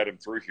friends, I'd met him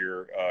through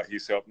here.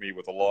 He's helped me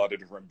with a lot of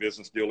different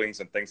business dealings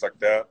and things like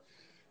that.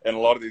 And a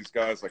lot of these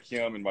guys like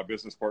him and my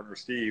business partner,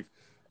 Steve,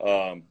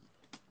 they've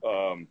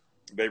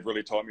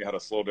really taught me how to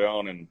slow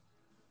down and,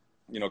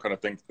 kind of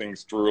think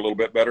things through a little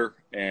bit better.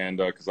 And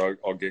because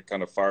I'll get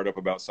kind of fired up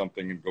about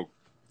something and go,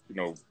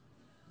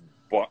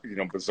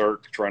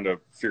 berserk trying to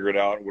figure it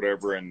out,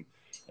 whatever, and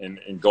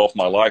engulf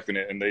my life in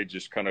it. And they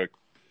just kind of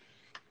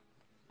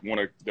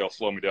they'll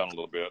slow me down a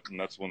little bit. And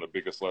that's one of the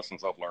biggest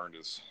lessons I've learned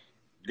is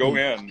go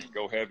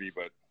heavy,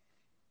 but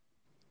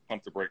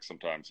pump the brakes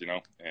sometimes,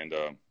 and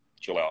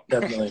chill out.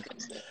 Definitely.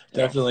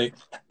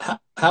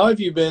 How have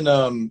you been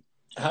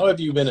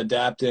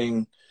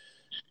adapting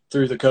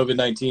through the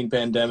COVID-19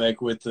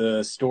 pandemic with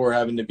the store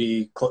having to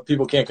be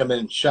people can't come in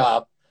and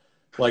shop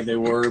like they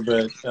were,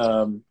 but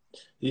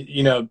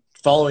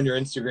following your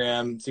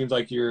Instagram seems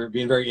like you're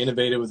being very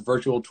innovative with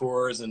virtual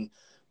tours and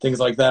things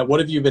like that.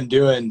 What have you been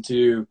doing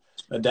to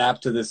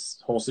adapt to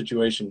this whole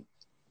situation?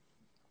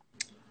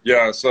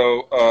 Yeah,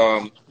 so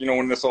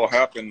when this all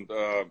happened,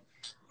 I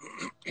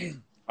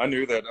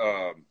knew that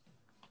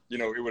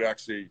it would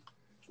actually,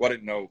 I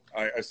didn't know.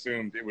 I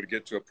assumed it would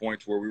get to a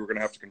point where we were going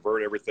to have to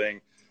convert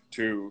everything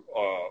to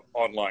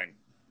online.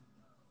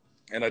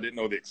 And I didn't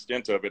know the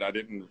extent of it. I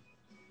didn't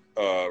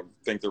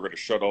think they were going to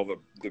shut all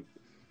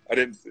I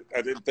didn't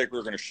think we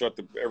were going to shut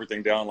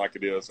everything down like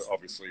it is,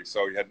 obviously.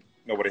 So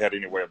nobody had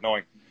any way of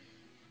knowing.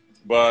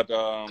 But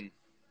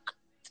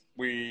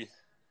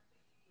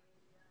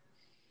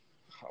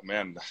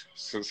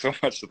so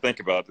much to think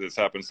about. This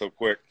happened so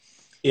quick.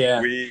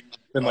 Yeah,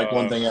 been like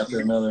one thing after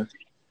another.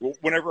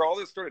 Whenever all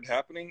this started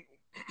happening,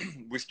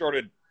 we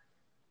started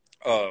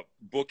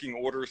booking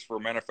orders for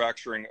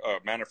manufacturers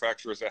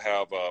that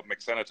have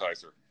make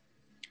sanitizer.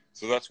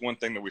 So that's one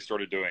thing that we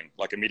started doing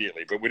like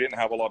immediately. But we didn't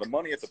have a lot of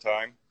money at the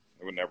time.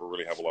 We would never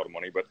really have a lot of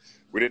money, but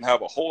we didn't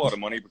have a whole lot of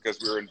money because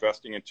we were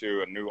investing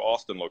into a new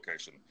Austin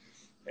location.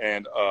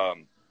 And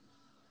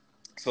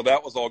So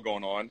that was all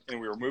going on, and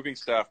we were moving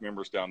staff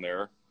members down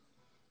there,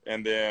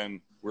 and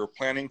then we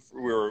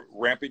were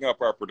ramping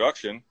up our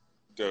production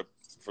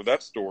for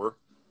that store,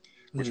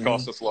 which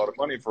cost us a lot of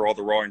money for all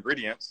the raw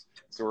ingredients.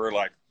 So we're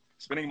like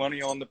spending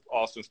money on the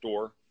Austin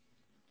store,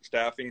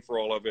 staffing for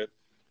all of it,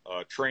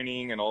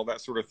 training and all that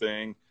sort of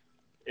thing,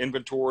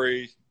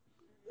 inventory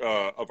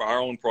of our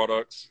own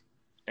products,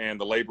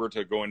 and the labor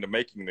to go into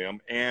making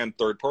them, and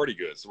third-party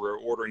goods. So we're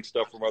ordering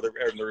stuff from other,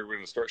 and they're going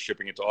to start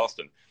shipping it to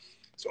Austin.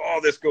 So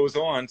all this goes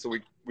on. So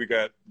we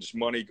got just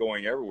money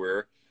going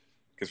everywhere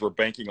because we're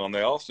banking on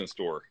the Austin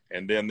store.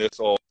 And then this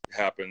all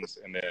happens,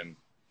 and then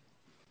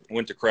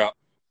went to crap.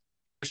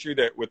 Issue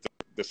that with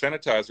the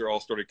sanitizer all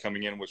started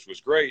coming in, which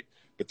was great,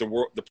 but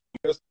the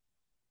it's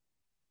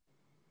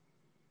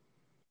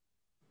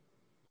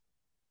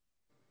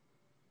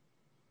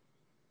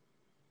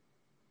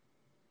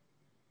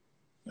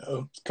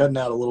cutting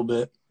out a little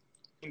bit.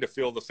 to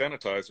fill the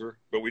sanitizer,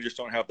 but we just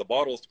don't have the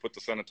bottles to put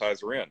the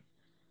sanitizer in.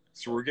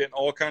 So we're getting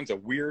all kinds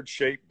of weird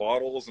shaped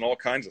bottles and all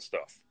kinds of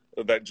stuff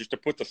that just to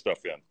put the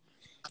stuff in.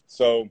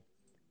 So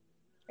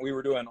we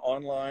were doing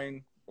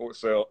online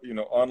orders. We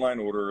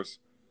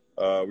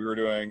were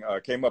doing,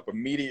 came up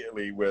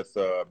immediately with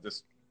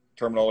this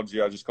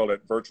terminology. I just called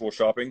it virtual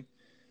shopping.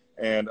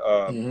 And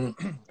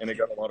and it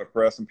got a lot of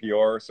press and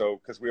PR. So,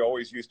 because we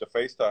always used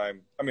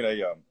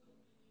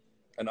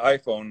an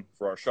iPhone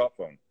for our shop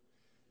phone.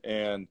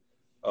 And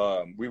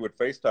we would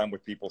FaceTime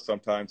with people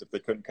sometimes if they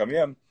couldn't come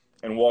in,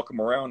 and walk them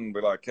around and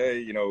be like,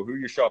 hey, who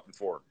you shopping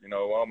for?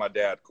 Oh, my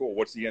dad. Cool.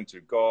 What's he into?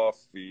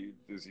 Golf?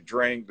 Does he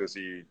drink? Does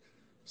he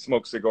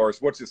smoke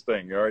cigars? What's his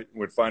thing? All right.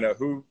 We'd find out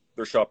who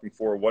they're shopping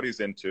for, what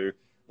he's into.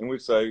 And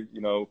we'd say,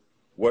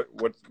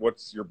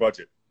 what's your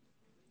budget?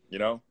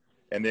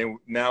 And then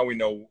now we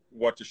know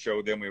what to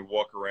show them. We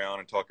walk around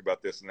and talk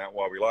about this and that,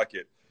 why we like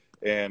it.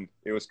 And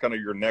it was kind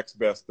of your next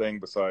best thing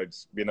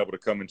besides being able to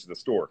come into the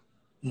store.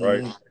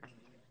 Right.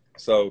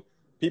 So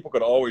people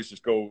could always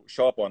just go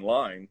shop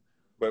online,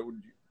 but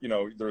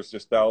there's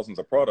just thousands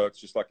of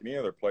products just like any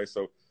other place.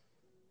 So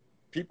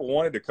people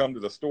wanted to come to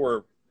the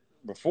store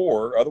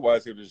before,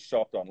 otherwise they would just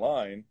shopped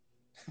online.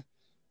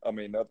 I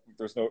mean,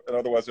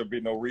 otherwise there'd be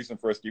no reason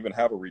for us to even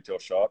have a retail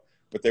shop,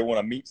 but they want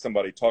to meet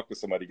somebody, talk to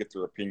somebody, get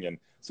their opinion.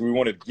 So we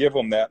wanted to give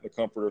them that in the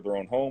comfort of their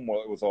own home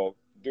while it was all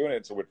doing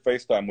it. So we'd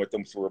FaceTime with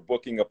them. So we're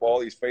booking up all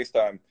these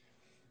FaceTime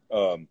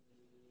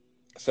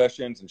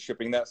sessions and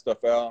shipping that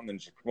stuff out and then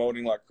just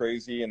promoting like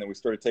crazy. And then we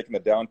started taking the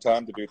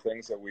downtime to do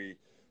things that we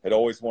had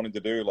always wanted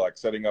to do, like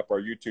setting up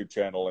our YouTube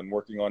channel and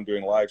working on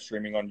doing live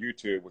streaming on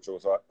YouTube, which I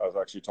was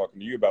actually talking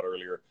to you about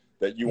earlier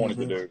that you wanted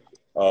to do.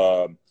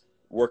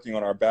 Working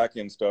on our back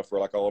end stuff for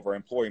like all of our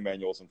employee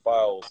manuals and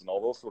files and all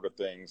those sort of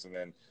things. And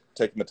then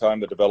taking the time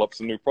to develop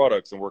some new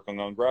products and working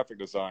on graphic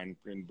design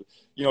and,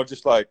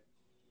 just like,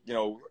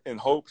 in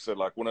hopes that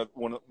like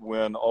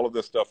when all of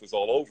this stuff is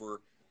all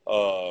over,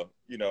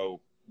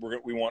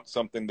 we want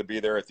something to be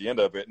there at the end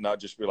of it, not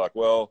just be like,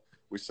 well,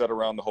 we sat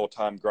around the whole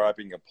time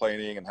griping,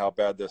 complaining and how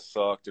bad this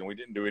sucked. And we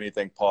didn't do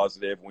anything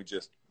positive. And we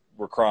just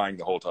were crying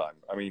the whole time.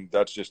 I mean,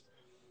 that's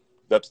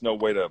no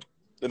way to,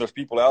 and there's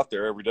people out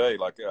there every day.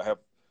 Like I have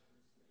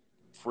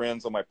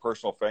friends on my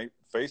personal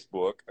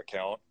Facebook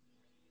account,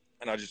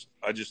 and I just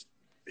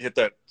hit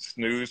that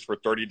snooze for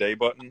 30-day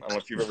button. I don't know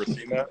if you've ever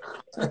seen that,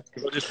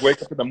 because I just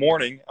wake up in the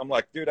morning. I'm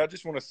like, dude, I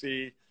just want to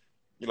see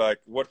like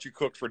what you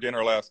cooked for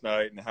dinner last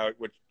night and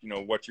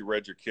what you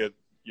read your kids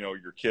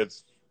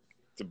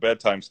the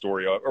bedtime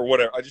story or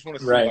whatever. I just want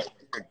to see like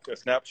a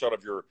snapshot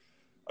of your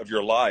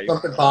life,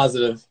 something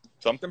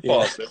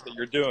positive that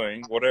you're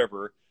doing,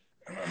 whatever.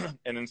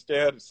 And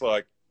instead it's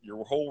like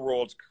your whole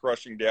world's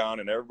crushing down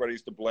and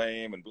everybody's to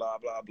blame and blah,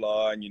 blah,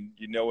 blah. And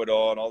you know it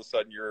all. And all of a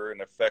sudden you're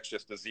an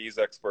infectious disease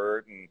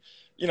expert. And,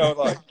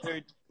 like,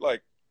 dude,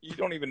 like you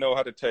don't even know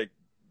how to take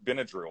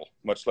Benadryl,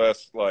 much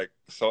less like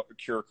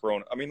cure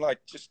Corona. I mean, like,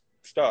 just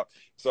stop.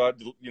 So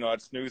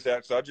I'd snooze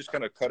that. So I just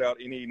kind of cut out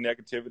any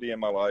negativity in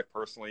my life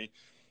personally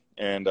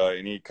and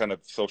any kind of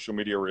social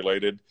media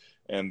related.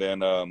 And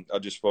then I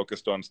just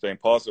focused on staying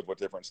positive with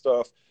different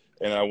stuff.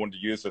 And I wanted to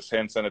use this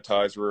hand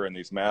sanitizer and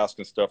these masks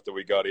and stuff that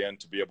we got in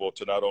to be able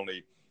to not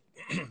only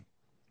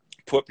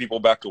put people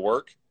back to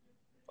work,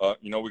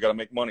 we got to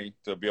make money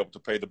to be able to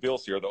pay the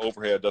bills here. The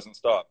overhead doesn't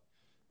stop.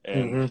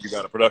 And you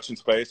got a production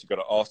space, you got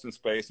an Austin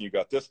space, and you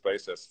got this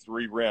space that's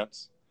 3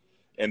 rents.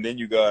 And then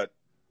you got,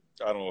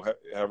 I don't know,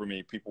 however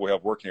many people we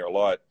have working here, a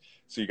lot.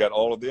 So you got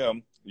all of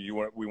them. We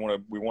want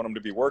them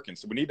to be working.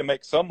 So we need to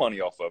make some money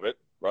off of it,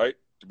 right,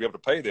 to be able to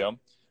pay them.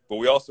 But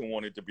we also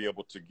wanted to be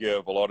able to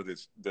give a lot of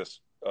this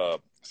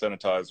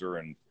sanitizer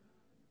and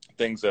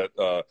things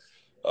that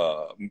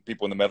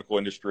people in the medical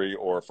industry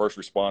or first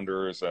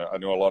responders. I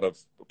know a lot of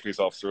police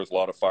officers, a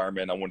lot of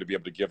firemen. I wanted to be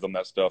able to give them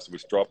that stuff. So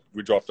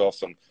we dropped off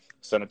some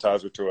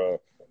sanitizer to a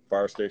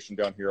fire station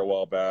down here a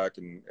while back,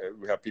 and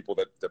we have people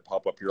that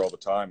pop up here all the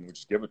time, and we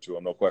just give it to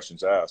them, no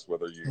questions asked,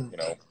 whether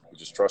we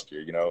just trust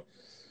you,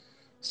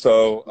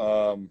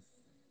 So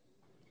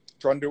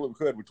trying to do what we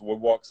could. We'd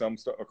walk some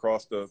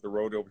across the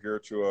road over here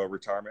to a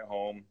retirement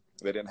home.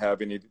 They didn't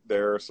have any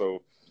there,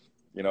 so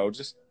You know,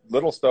 just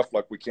little stuff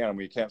like we can. I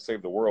mean, you can't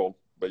save the world,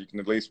 but you can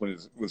at least, when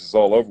this is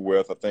all over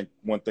with, I think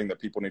one thing that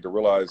people need to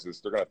realize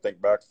is they're going to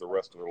think back to the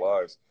rest of their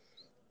lives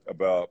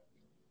about,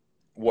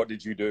 what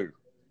did you do?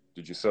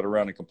 Did you sit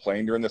around and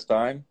complain during this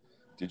time?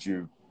 Did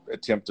you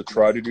attempt to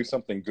try to do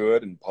something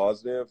good and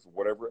positive,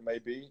 whatever it may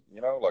be?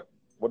 You know, like,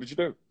 what did you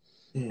do?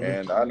 Mm-hmm.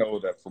 And I know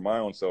that for my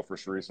own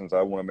selfish reasons,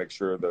 I want to make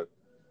sure that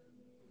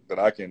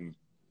I can,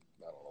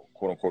 I don't know,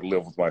 quote unquote,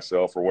 live with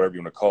myself, or whatever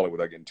you want to call it,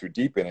 without getting too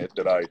deep in it,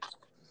 that I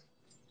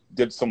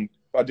did some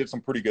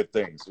pretty good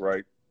things,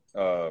 right?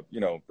 You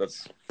know,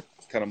 that's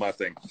kind of my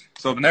thing.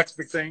 So the next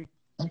big thing,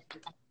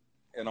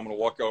 and I'm going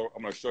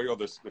to show you all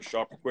this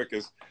shop real quick,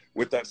 is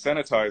with that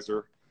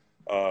sanitizer.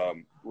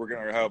 We're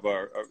going to have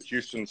our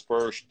Houston's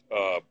first,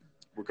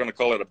 we're going to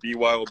call it a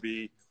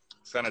BYOB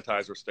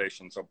sanitizer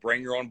station. So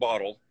bring your own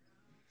bottle,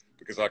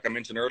 because like I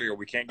mentioned earlier,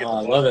 we can't get the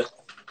bottle. I love it.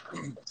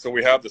 So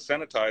we have the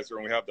sanitizer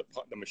and we have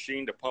the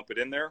machine to pump it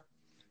in there,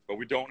 but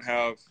we don't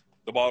have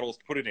the bottles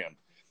to put it in.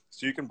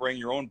 So you can bring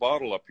your own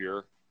bottle up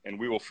here and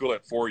we will fill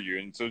it for you.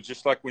 And so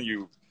just like when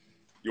you'll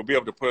be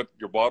able to put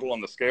your bottle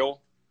on the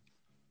scale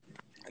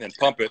and then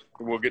pump it,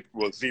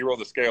 we'll zero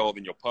the scale,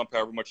 then you'll pump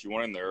however much you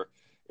want in there,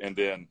 and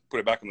then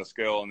put it back on the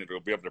scale, and it'll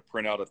be able to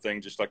print out a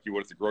thing just like you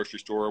would at the grocery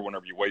store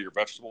whenever you weigh your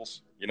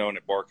vegetables, you know, and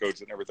it barcodes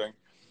it and everything.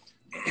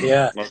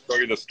 Yeah. I'll show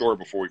you the store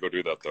before we go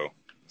do that, though.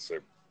 Let's see.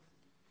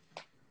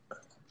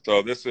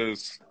 So this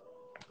is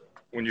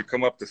when you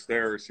come up the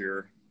stairs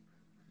here.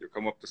 You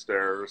come up the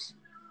stairs,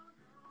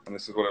 and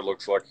this is what it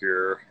looks like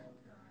here.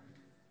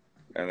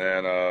 And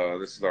then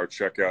this is our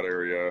checkout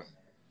area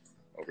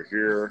over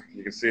here.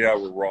 You can see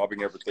how we're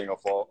robbing everything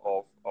off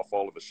all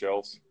of the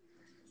shelves.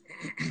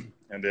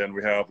 And then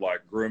we have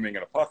like grooming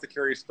and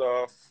apothecary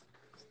stuff,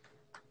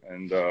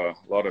 and a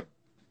lot of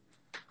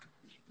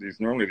these.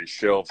 Normally these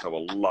shelves have a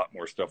lot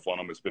more stuff on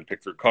them. It's been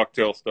picked through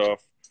cocktail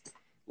stuff.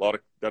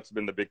 That's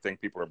been the big thing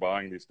people are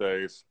buying these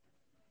days.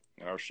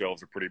 Our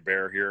shelves are pretty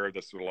bare here.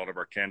 This is a lot of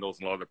our candles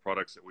and a lot of the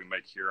products that we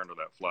make here under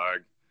that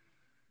flag.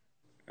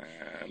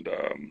 And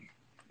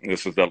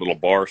this is that little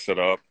bar set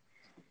up.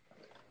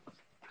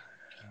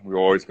 We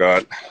always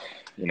got,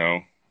 you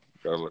know,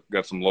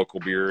 got some local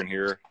beer in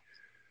here.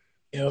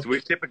 Yep. So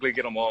we typically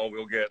get them all.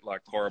 We'll get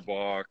like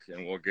Karbach,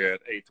 and we'll get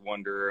Eighth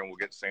Wonder, and we'll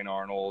get St.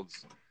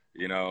 Arnold's,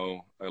 you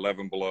know,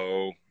 11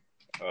 Below.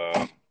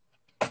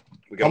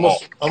 We get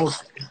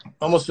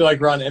almost feel like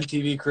we're on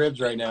MTV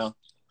Cribs right now.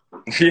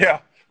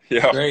 Yeah.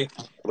 Great.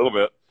 A little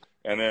bit.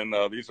 And then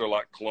these are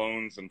like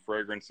clones and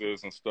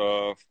fragrances and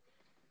stuff,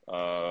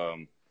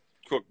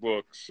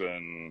 cookbooks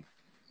and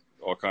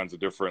all kinds of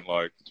different,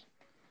 like,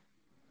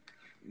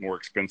 more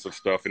expensive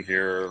stuff in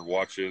here,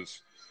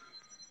 watches.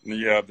 And then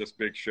you have this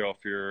big shelf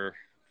here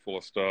full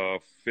of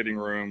stuff, fitting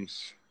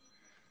rooms.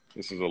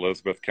 This is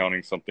Elizabeth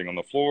counting something on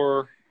the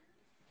floor.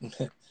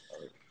 I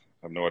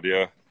have no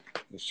idea.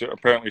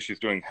 Apparently she's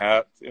doing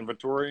hat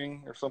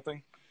inventorying or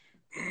something.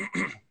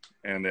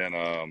 And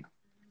then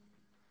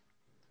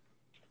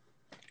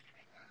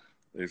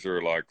these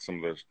are like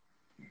some of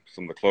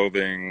the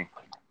clothing,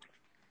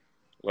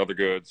 leather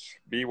goods.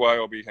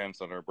 BYOB Hand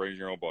Center, bring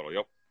your own bottle.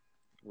 Yep.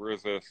 Where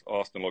is this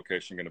Austin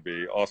location going to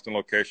be? Austin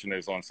location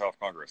is on South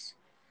Congress.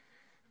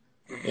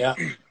 Yeah.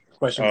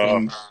 Question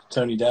from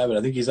Tony Davitt.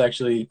 I think he's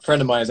actually, a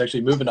friend of mine is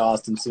actually moving to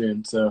Austin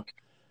soon, so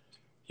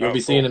you'll be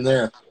seeing him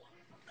there.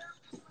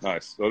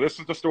 Nice. So this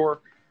is the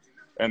store,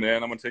 and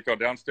then I'm going to take y'all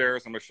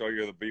downstairs. I'm going to show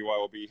you the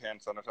BYOB hand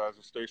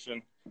sanitizer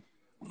station,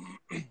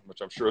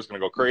 which I'm sure is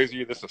going to go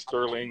crazy. This is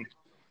Sterling.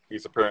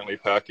 He's apparently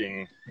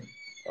packing.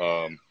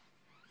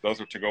 Those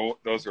are to go.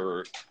 Those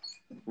are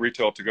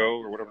retail to go,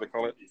 or whatever they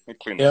call it. Let me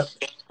clean this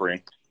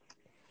screen.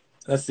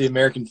 That's the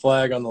American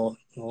flag on the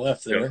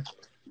left there. Yep.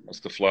 That's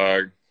the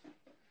flag.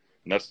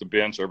 And that's the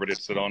bench everybody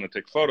would sit on and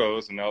take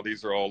photos. And now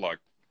these are all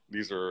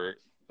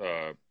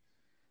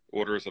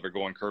orders that are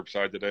going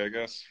curbside today, I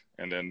guess.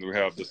 And then we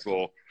have this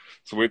little,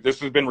 this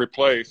has been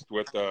replaced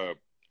with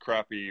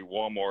crappy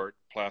Walmart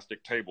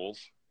plastic tables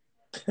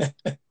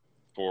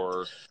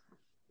for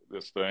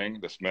this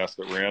mess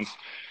that we're in.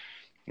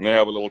 And they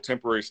have a little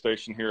temporary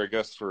station here, I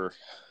guess, for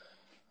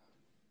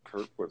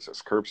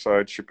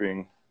curbside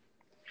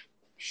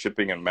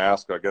shipping and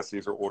mask. I guess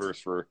these are orders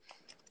for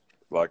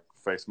like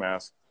face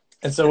masks.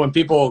 And so when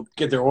people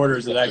get their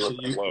orders, they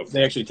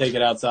actually take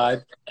it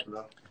outside.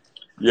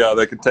 Yeah,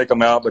 they can take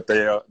them out, but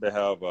they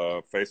have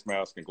face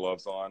masks and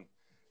gloves on,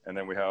 and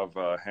then we have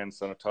hand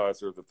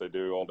sanitizer that they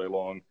do all day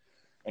long.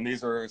 And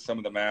these are some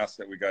of the masks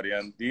that we got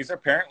in. These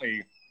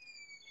apparently,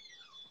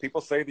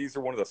 people say these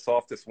are one of the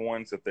softest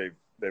ones that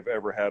they've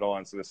ever had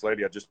on. So this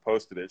lady, I just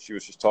posted it. She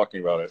was just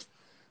talking about it.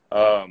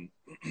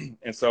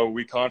 And so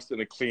we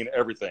constantly clean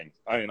everything.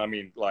 I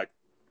mean, like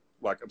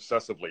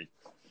obsessively,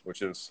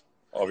 which is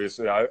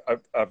obviously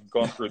I've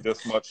gone through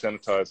this much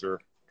sanitizer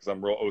because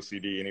I'm real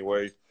OCD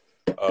anyway.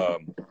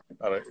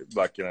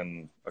 Like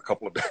in a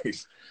couple of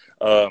days.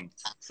 So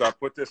I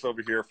put this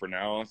over here for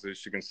now, so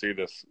as you can see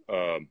this.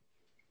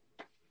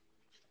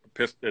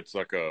 It's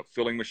like a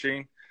filling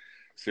machine.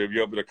 So you'll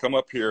be able to come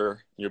up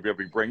here. You'll be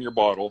able to bring your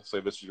bottle. Say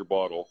this is your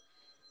bottle,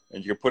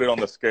 and you can put it on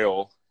the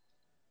scale,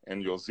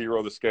 and you'll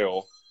zero the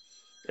scale,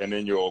 and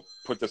then you'll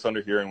put this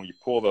under here, and when you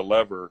pull the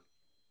lever,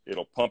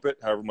 it'll pump it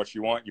however much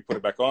you want. You put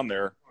it back on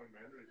there,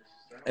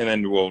 and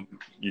then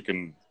you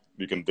can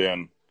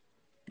then,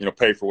 you know,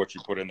 pay for what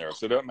you put in there.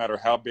 So it doesn't matter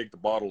how big the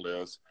bottle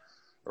is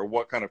or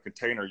what kind of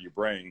container you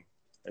bring.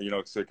 And, you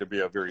know, so it could be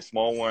a very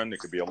small one, it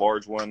could be a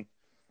large one,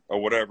 or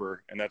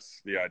whatever. And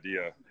that's the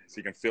idea. So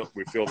you can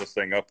we fill this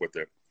thing up with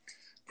it.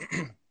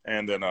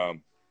 And then,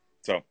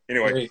 so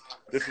anyway, Great.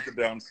 This is the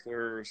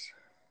downstairs.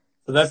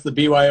 So that's the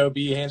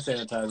BYOB hand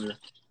sanitizer.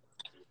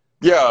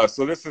 Yeah.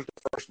 So this is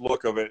the first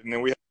look of it. And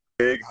then we have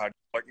a big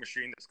hydraulic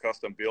machine that's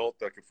custom built.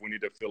 Like if we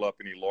need to fill up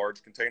any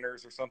large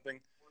containers or something,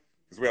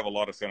 because we have a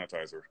lot of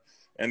sanitizer.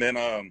 And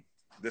then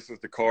this is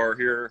the car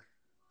here.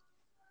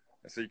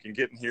 And so you can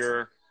get in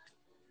here.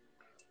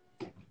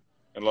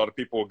 And a lot of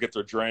people will get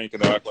their drink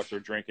and they act like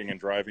they're drinking and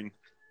driving.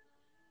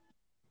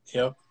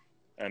 Yep.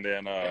 And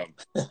then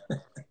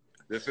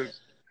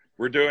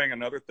we're doing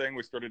another thing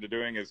we started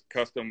doing is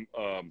custom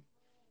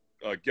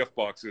gift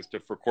boxes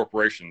for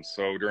corporations.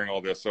 So during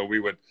all this,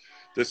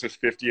 this is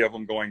 50 of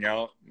them going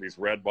out, these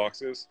red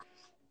boxes.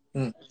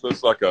 So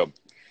it's like a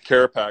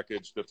care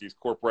package that these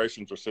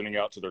corporations are sending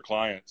out to their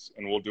clients,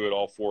 and we'll do it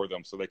all for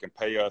them. So they can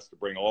pay us to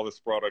bring all these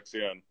products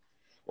in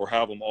or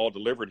have them all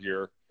delivered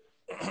here.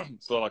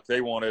 So like they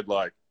wanted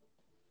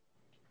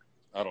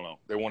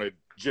they wanted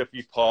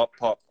Jiffy Pop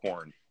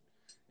popcorn,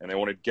 and they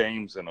wanted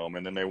games in them,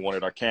 and then they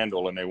wanted a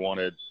candle, and they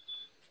wanted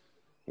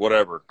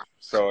whatever.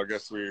 So I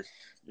guess we,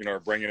 you know, are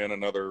bringing in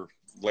another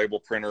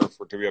label printer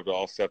to be able to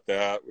offset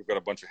that. We've got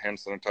a bunch of hand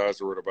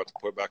sanitizer we're about to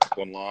put back up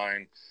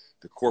online.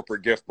 The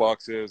corporate gift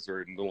boxes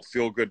or little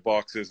feel-good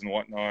boxes and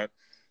whatnot.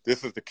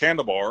 This is the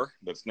candle bar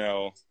that's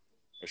now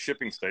a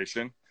shipping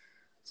station.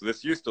 So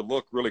this used to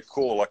look really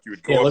cool, like you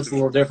would go. Yeah, it looks a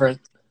little different.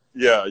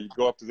 Yeah, you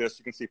go up to this.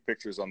 You can see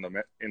pictures on the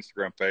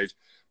Instagram page.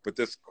 But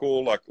this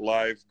cool, like,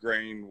 live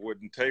grain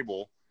wooden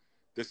table,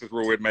 this is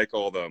where we'd make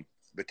all the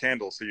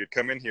candles. So you'd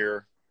come in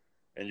here,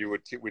 and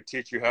we'd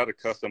teach you how to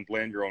custom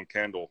blend your own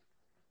candle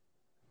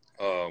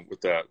with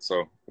that.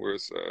 So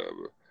where's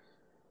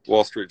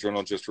Wall Street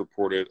Journal just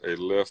reported a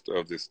lift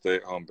of the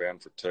stay-at-home ban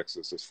for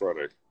Texas this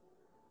Friday.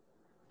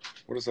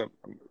 What is that?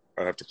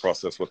 I have to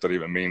process what that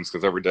even means,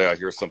 because every day I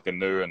hear something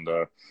new, and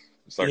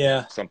it's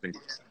like something.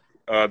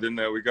 Then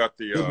we got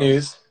the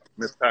news.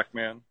 Miss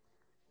Pac-Man.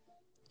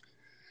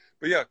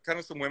 But yeah, kind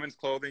of some women's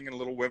clothing and a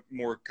little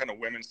more kind of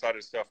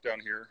women's-sided stuff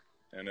down here.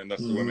 And then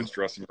that's the women's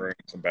dressing room,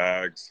 some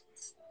bags.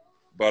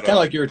 But kind of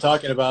like you were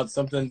talking about,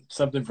 something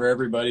for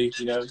everybody,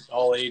 you know,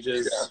 all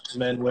ages,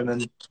 men,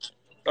 women.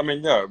 I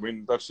mean,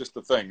 that's just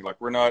the thing. Like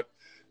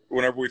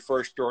whenever we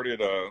first started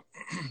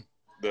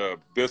the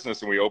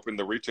business and we opened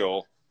the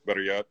retail,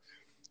 better yet,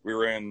 we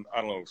were in,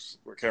 I don't know,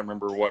 I can't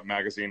remember what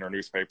magazine or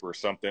newspaper or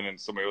something. And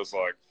somebody was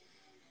like,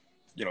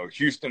 you know,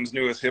 Houston's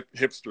newest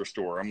hipster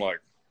store. I'm like,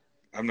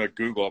 I'm going to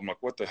Google. I'm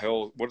like, what the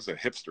hell? What is a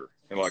hipster?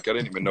 And like, I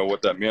didn't even know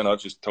what that meant. I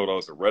was just told I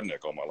was a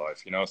redneck all my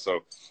life, you know?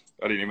 So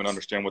I didn't even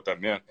understand what that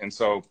meant. And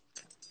so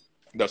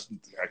I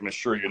can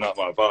assure you, not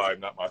my vibe,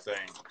 not my thing.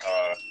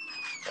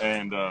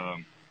 I'll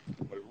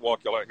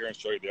walk y'all out here and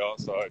show you the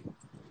outside.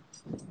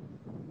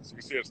 So you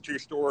can see it's 2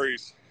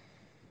 stories.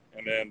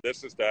 And then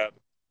this is the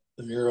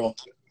mural.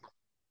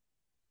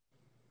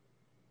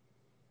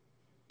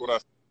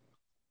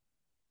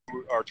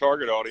 Our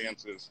target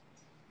audience is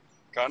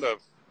kind of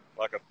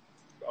like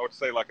I would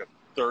say like a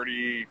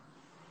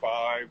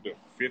 35 to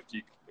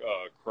 50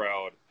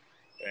 crowd,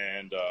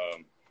 and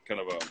kind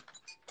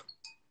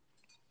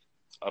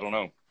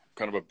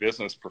of a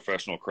business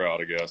professional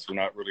crowd, I guess. We're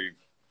not really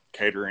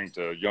catering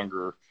to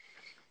younger,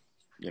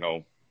 you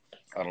know,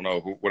 I don't know,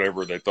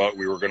 whatever they thought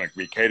we were going to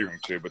be catering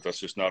to, but that's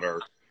just not our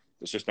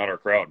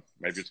crowd.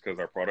 Maybe it's because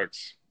our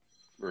products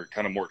are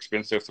kind of more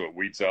expensive, so it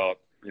weeds out,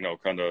 you know,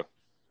 kind of,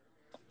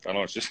 I don't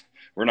know, it's just,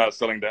 we're not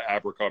selling to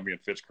Abercrombie and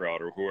Fitch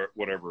crowd or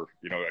whatever,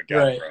 you know, a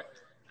Gap crowd.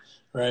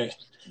 Right.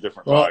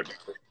 Different vibe.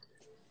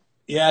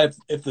 Yeah,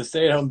 if the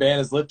stay-at-home ban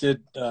is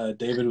lifted,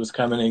 David was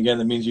coming again.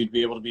 That means you'd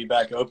be able to be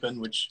back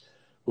open, which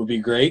would be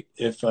great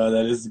if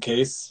that is the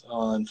case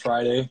on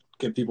Friday.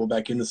 Get people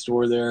back in the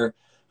store there.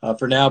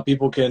 For now,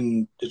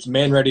 it's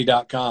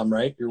manready.com,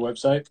 right? Your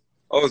website?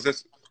 Oh, is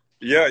this?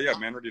 Yeah,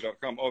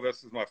 manready.com. Oh,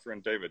 this is my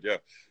friend David. Yeah.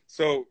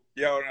 So,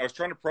 yeah, I was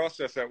trying to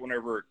process that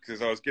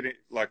because I was getting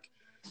like,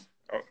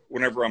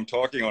 whenever I'm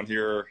talking on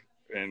here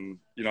and,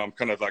 you know, I'm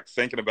kind of like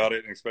thinking about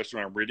it, and especially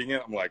when I'm reading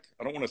it, I'm like,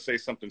 I don't want to say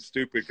something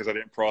stupid because I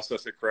didn't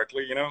process it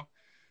correctly, you know?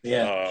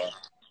 Yeah.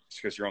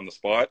 Just because you're on the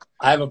spot.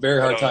 I have a very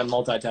hard time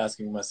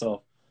multitasking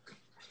myself.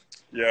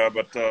 Yeah,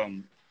 but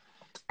I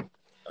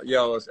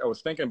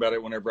was thinking about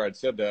it whenever I'd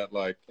said that,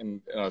 like, and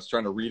I was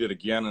trying to read it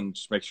again and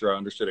just make sure I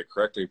understood it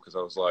correctly, because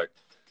I was like,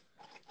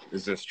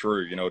 is this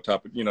true? You know,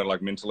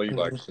 like mentally,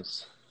 like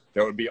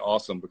that would be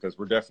awesome, because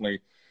we're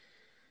definitely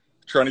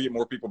trying to get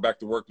more people back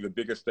to work. The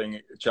biggest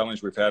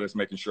challenge we've had is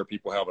making sure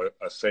people have a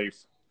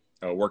safe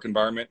work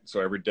environment. So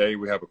every day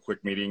we have a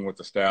quick meeting with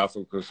the staff,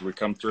 because we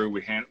come through,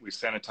 we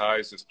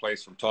sanitize this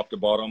place from top to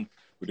bottom.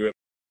 We do it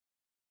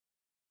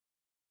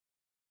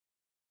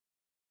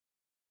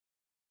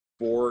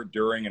before,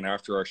 during, and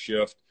after our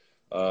shift.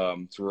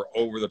 So we're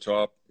over the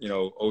top,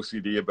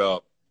 OCD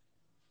about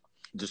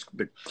just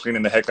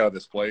cleaning the heck out of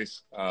this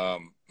place. We're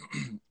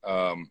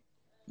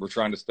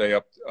trying to stay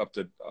up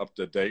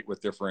to date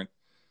with different,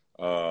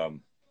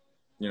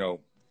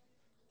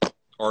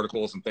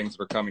 articles and things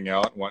that are coming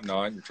out and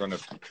whatnot. You're trying to,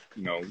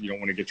 you don't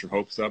want to get your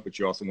hopes up, but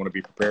you also want to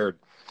be prepared.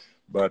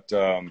 But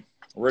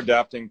we're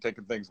adapting,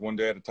 taking things one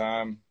day at a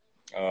time.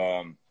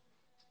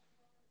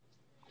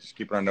 Just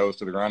keeping our nose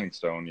to the grinding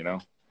stone,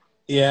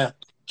 Yeah.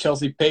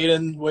 Chelsea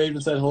Payton waved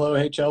and said hello.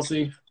 Hey,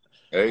 Chelsea.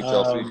 Hey,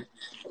 Chelsea.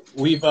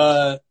 We've,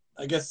 I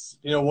guess,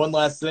 one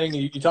last thing.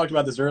 You talked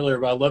about this earlier,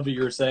 but I love what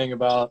you were saying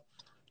about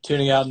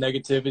tuning out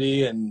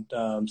negativity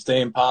and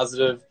staying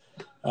positive.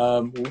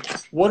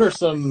 What are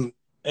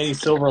any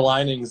silver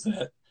linings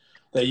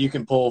that you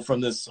can pull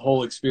from this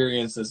whole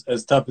experience,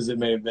 as tough as it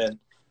may have been?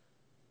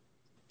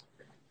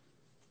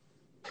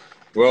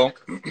 Well,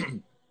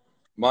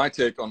 my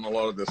take on a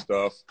lot of this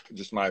stuff,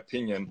 just my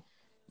opinion,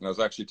 and I was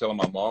actually telling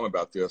my mom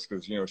about this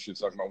because, she was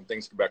talking about when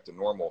things go back to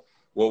normal.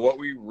 Well,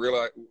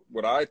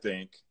 what I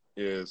think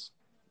is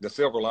the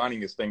silver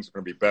lining is things are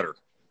going to be better.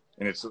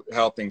 And it's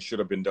how things should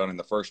have been done in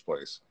the first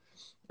place.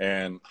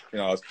 And,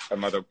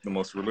 I'm not the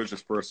most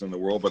religious person in the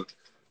world, but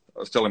I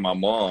was telling my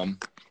mom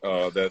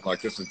that,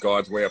 like, this is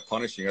God's way of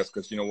punishing us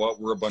because, you know what?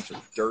 We're a bunch of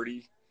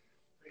dirty,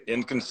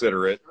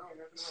 inconsiderate,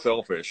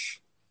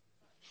 selfish,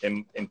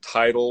 and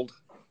entitled,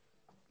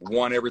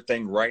 want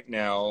everything right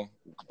now,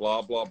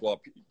 blah, blah, blah.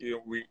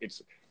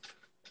 It's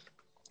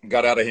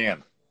got out of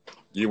hand.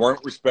 You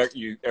weren't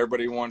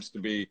everybody wants to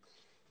be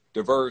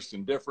diverse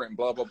and different and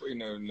blah, blah, blah,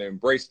 and they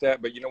embrace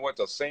that. But you know what?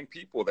 The same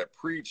people that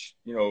preach,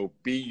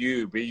 be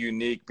you, be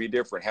unique, be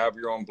different, have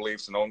your own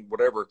beliefs and own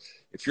whatever.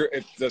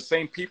 If the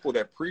same people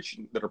that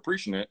are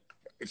preaching it,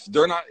 if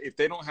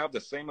they don't have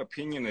the same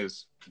opinion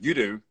as you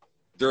do,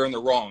 they're in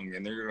the wrong,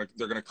 and they're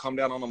going to come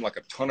down on them like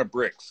a ton of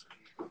bricks.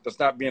 That's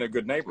not being a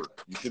good neighbor.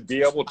 You should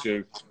be able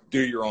to do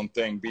your own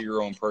thing, be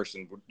your own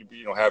person,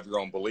 have your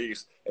own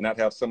beliefs, and not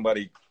have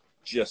somebody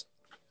just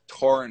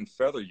tar and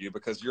feather you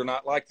because you're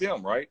not like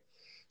them, right?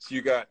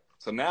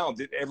 So now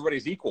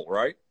everybody's equal,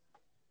 right?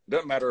 It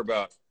doesn't matter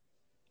about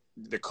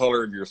the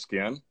color of your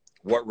skin,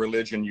 what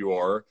religion you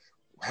are,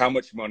 how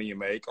much money you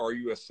make, are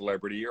you a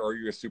celebrity, are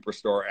you a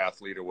superstar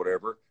athlete or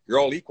whatever? You're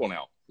all equal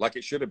now, like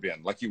it should have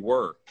been, like you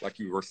were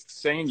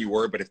saying you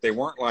were, but if they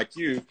weren't like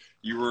you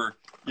were,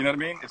 you know what I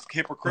mean? It's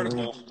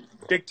hypocritical,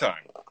 big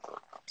time.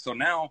 So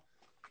now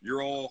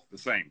you're all the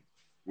same.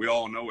 We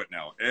all know it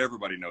now.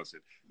 Everybody knows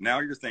it. Now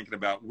you're thinking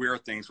about where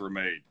things were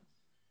made.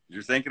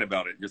 You're thinking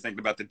about it. You're thinking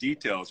about the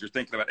details. You're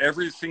thinking about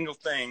every single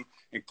thing,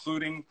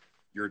 including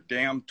your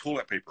damn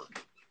toilet paper.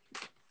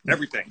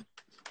 Everything,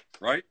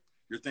 right?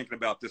 You're thinking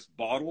about this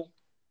bottle.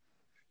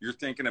 You're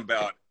thinking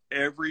about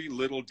every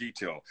little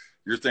detail.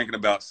 You're thinking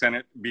about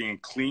being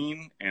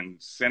clean and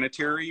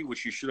sanitary,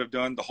 which you should have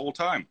done the whole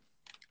time.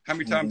 How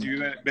many times have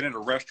you been in a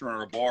restaurant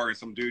or a bar and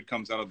some dude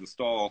comes out of the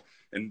stall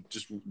and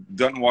just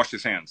doesn't wash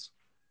his hands?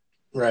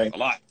 Right. A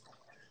lot.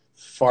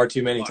 Far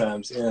too many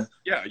times, yeah.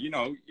 Yeah,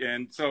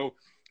 and so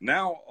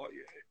now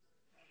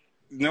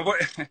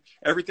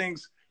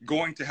everything's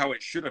going to how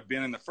it should have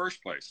been in the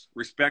first place.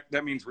 Respect,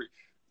 that means,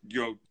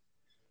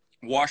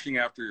 washing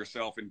after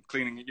yourself and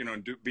cleaning,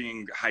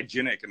 being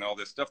hygienic and all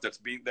this stuff. That's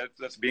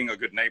being a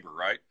good neighbor,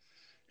 right?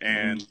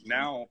 And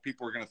now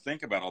people are going to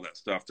think about all that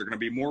stuff. They're going to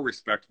be more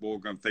respectable. They're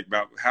going to think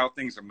about how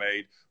things are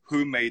made,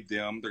 who made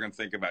them. They're going to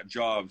think about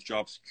jobs,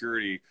 job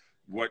security,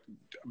 what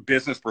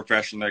business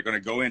profession they're going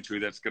to go into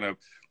that's going to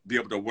be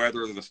able to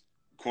weather the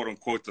quote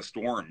unquote the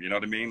storm. You know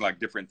what I mean? Like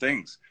different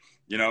things.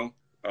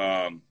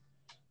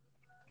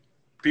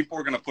 People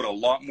are going to put a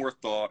lot more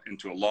thought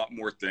into a lot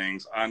more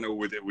things. I know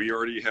with it, we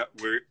already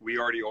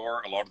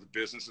are. A lot of the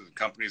businesses and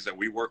companies that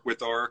we work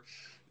with are.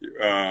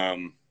 I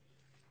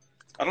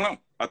don't know.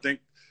 I think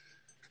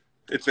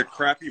it's a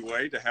crappy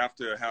way to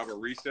have a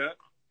reset,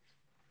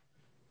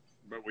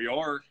 but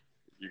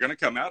you're going to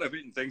come out of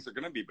it and things are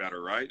going to be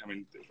better, right? I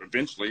mean,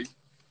 eventually,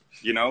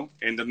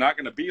 and they're not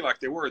going to be like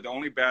they were. The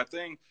only bad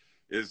thing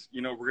is,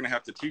 we're going to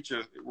have to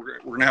we're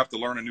going to have to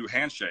learn a new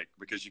handshake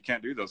because you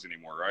can't do those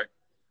anymore, right?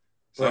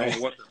 So right. I don't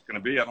know what that's going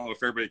to be. I don't know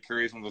if everybody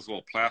carries one of those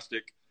little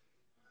plastic,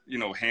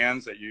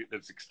 hands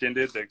that's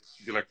extended that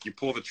you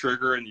pull the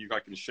trigger and you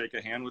can shake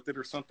a hand with it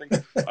or something.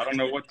 I don't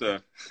know what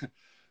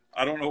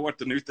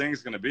the new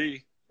thing's going to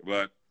be,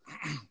 but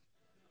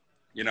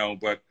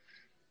but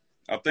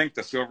I think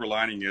the silver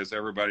lining is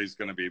everybody's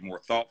going to be more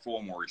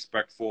thoughtful, more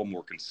respectful,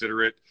 more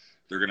considerate.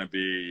 They're going to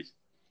be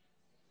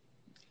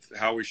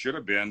how we should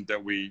have been,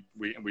 that we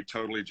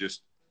totally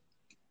just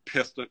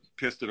pissed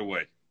it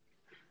away.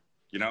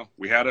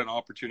 We had an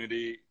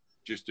opportunity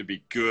just to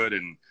be good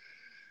and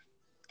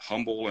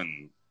humble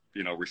and,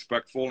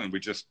 respectful, and we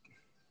just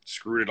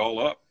screwed it all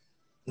up.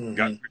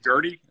 Got too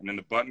dirty, and then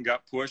the button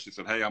got pushed. It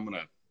said, hey, I'm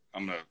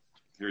gonna,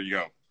 here you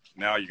go.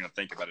 Now you're going to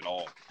think about it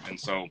all. And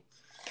so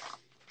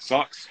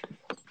sucks,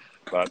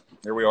 but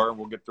here we are and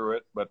we'll get through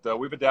it. But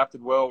we've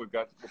adapted well. We've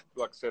got,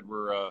 like I said,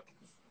 we're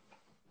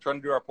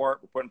trying to do our part.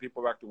 We're putting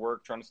people back to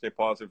work, trying to stay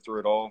positive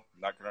through it all.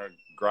 Not going to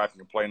gripe and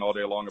complain all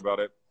day long about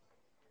it.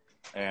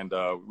 And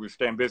we're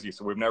staying busy,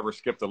 so we've never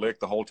skipped a lick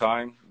the whole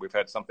time. We've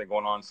had something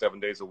going on 7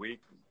 days a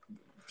week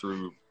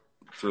through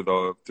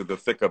the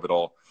thick of it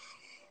all.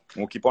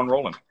 And we'll keep on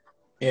rolling.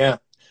 Yeah,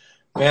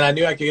 man, I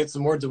knew I could get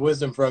some words of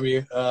wisdom from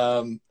you.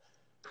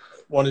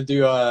 Wanted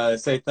to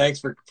say thanks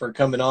for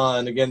coming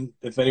on. Again,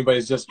 if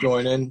anybody's just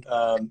joining,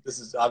 this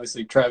is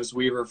obviously Travis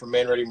Weaver from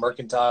Man Ready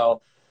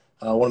Mercantile,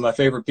 one of my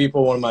favorite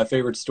people, one of my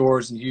favorite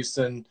stores in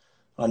Houston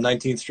on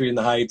 19th Street in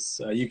the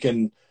Heights. You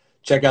can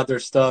check out their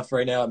stuff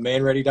right now at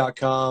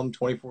manready.com,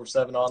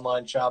 24/7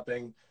 online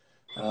shopping.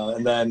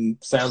 And then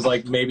sounds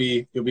like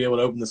maybe you'll be able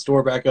to open the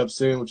store back up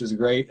soon, which is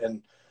great.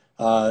 And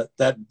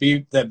that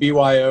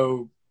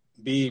BYOB,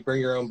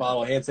 bring your own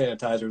bottle hand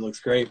sanitizer, looks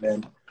great,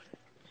 man.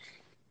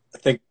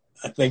 I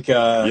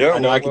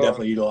know I can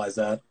definitely utilize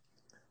that.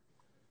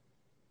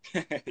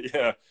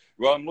 Yeah.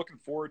 Well, I'm looking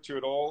forward to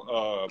it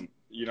all,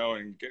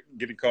 and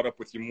getting caught up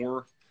with you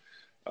more.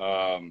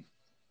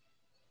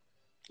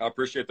 I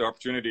appreciate the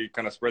opportunity to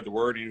kind of spread the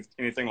word.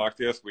 Anything like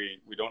this, we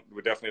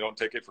definitely don't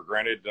take it for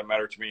granted. It doesn't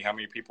matter to me how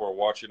many people are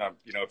watching. If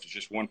it's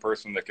just one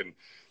person that can,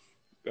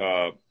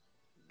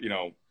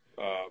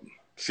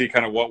 see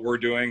kind of what we're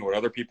doing, what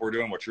other people are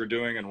doing, what you're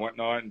doing and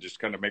whatnot, and just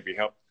kind of maybe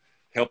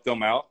help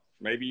them out.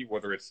 Maybe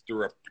whether it's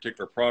through a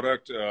particular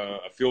product,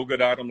 a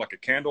feel-good item like a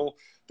candle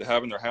to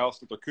have in their house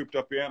that they're cooped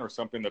up in, or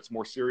something that's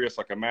more serious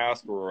like a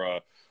mask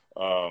or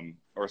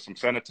some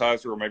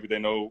sanitizer, or maybe they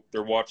know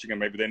they're watching and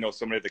maybe they know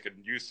somebody that could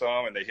use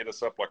some and they hit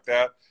us up like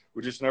that.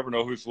 We just never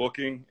know who's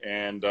looking,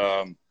 and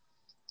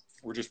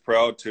we're just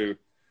proud to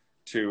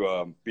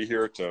be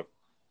here to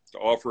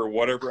offer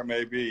whatever it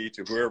may be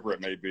to whoever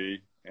it may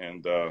be,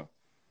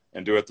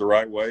 and do it the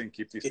right way and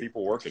keep these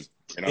people working.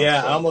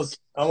 Yeah, so.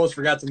 I almost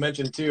forgot to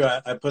mention too.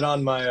 I put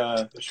on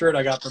my shirt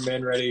I got from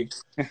Man Ready.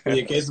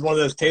 It's one of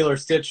those Taylor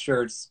Stitch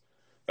shirts.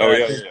 Oh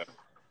yeah.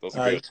 Those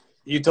are good.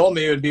 You told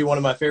me it would be one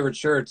of my favorite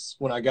shirts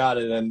when I got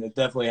it, and it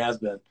definitely has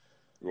been.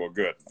 Well,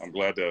 good. I'm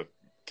glad to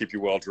keep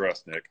you well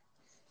dressed, Nick.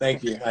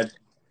 Thank you. I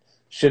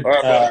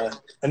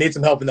need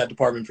some help in that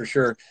department for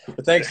sure.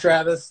 But thanks,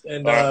 Travis,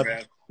 and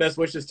best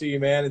wishes to you,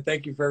 man. And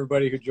thank you for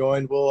everybody who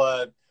joined.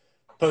 We'll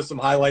post some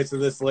highlights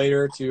of this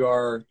later to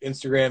our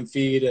Instagram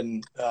feed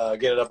and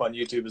get it up on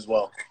YouTube as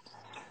well.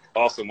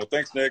 Awesome. Well,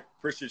 thanks, Nick.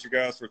 Appreciate you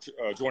guys for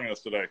joining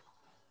us today.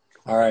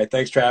 All right.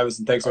 Thanks, Travis,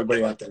 and thanks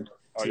everybody out there.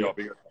 All right, y'all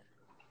be good.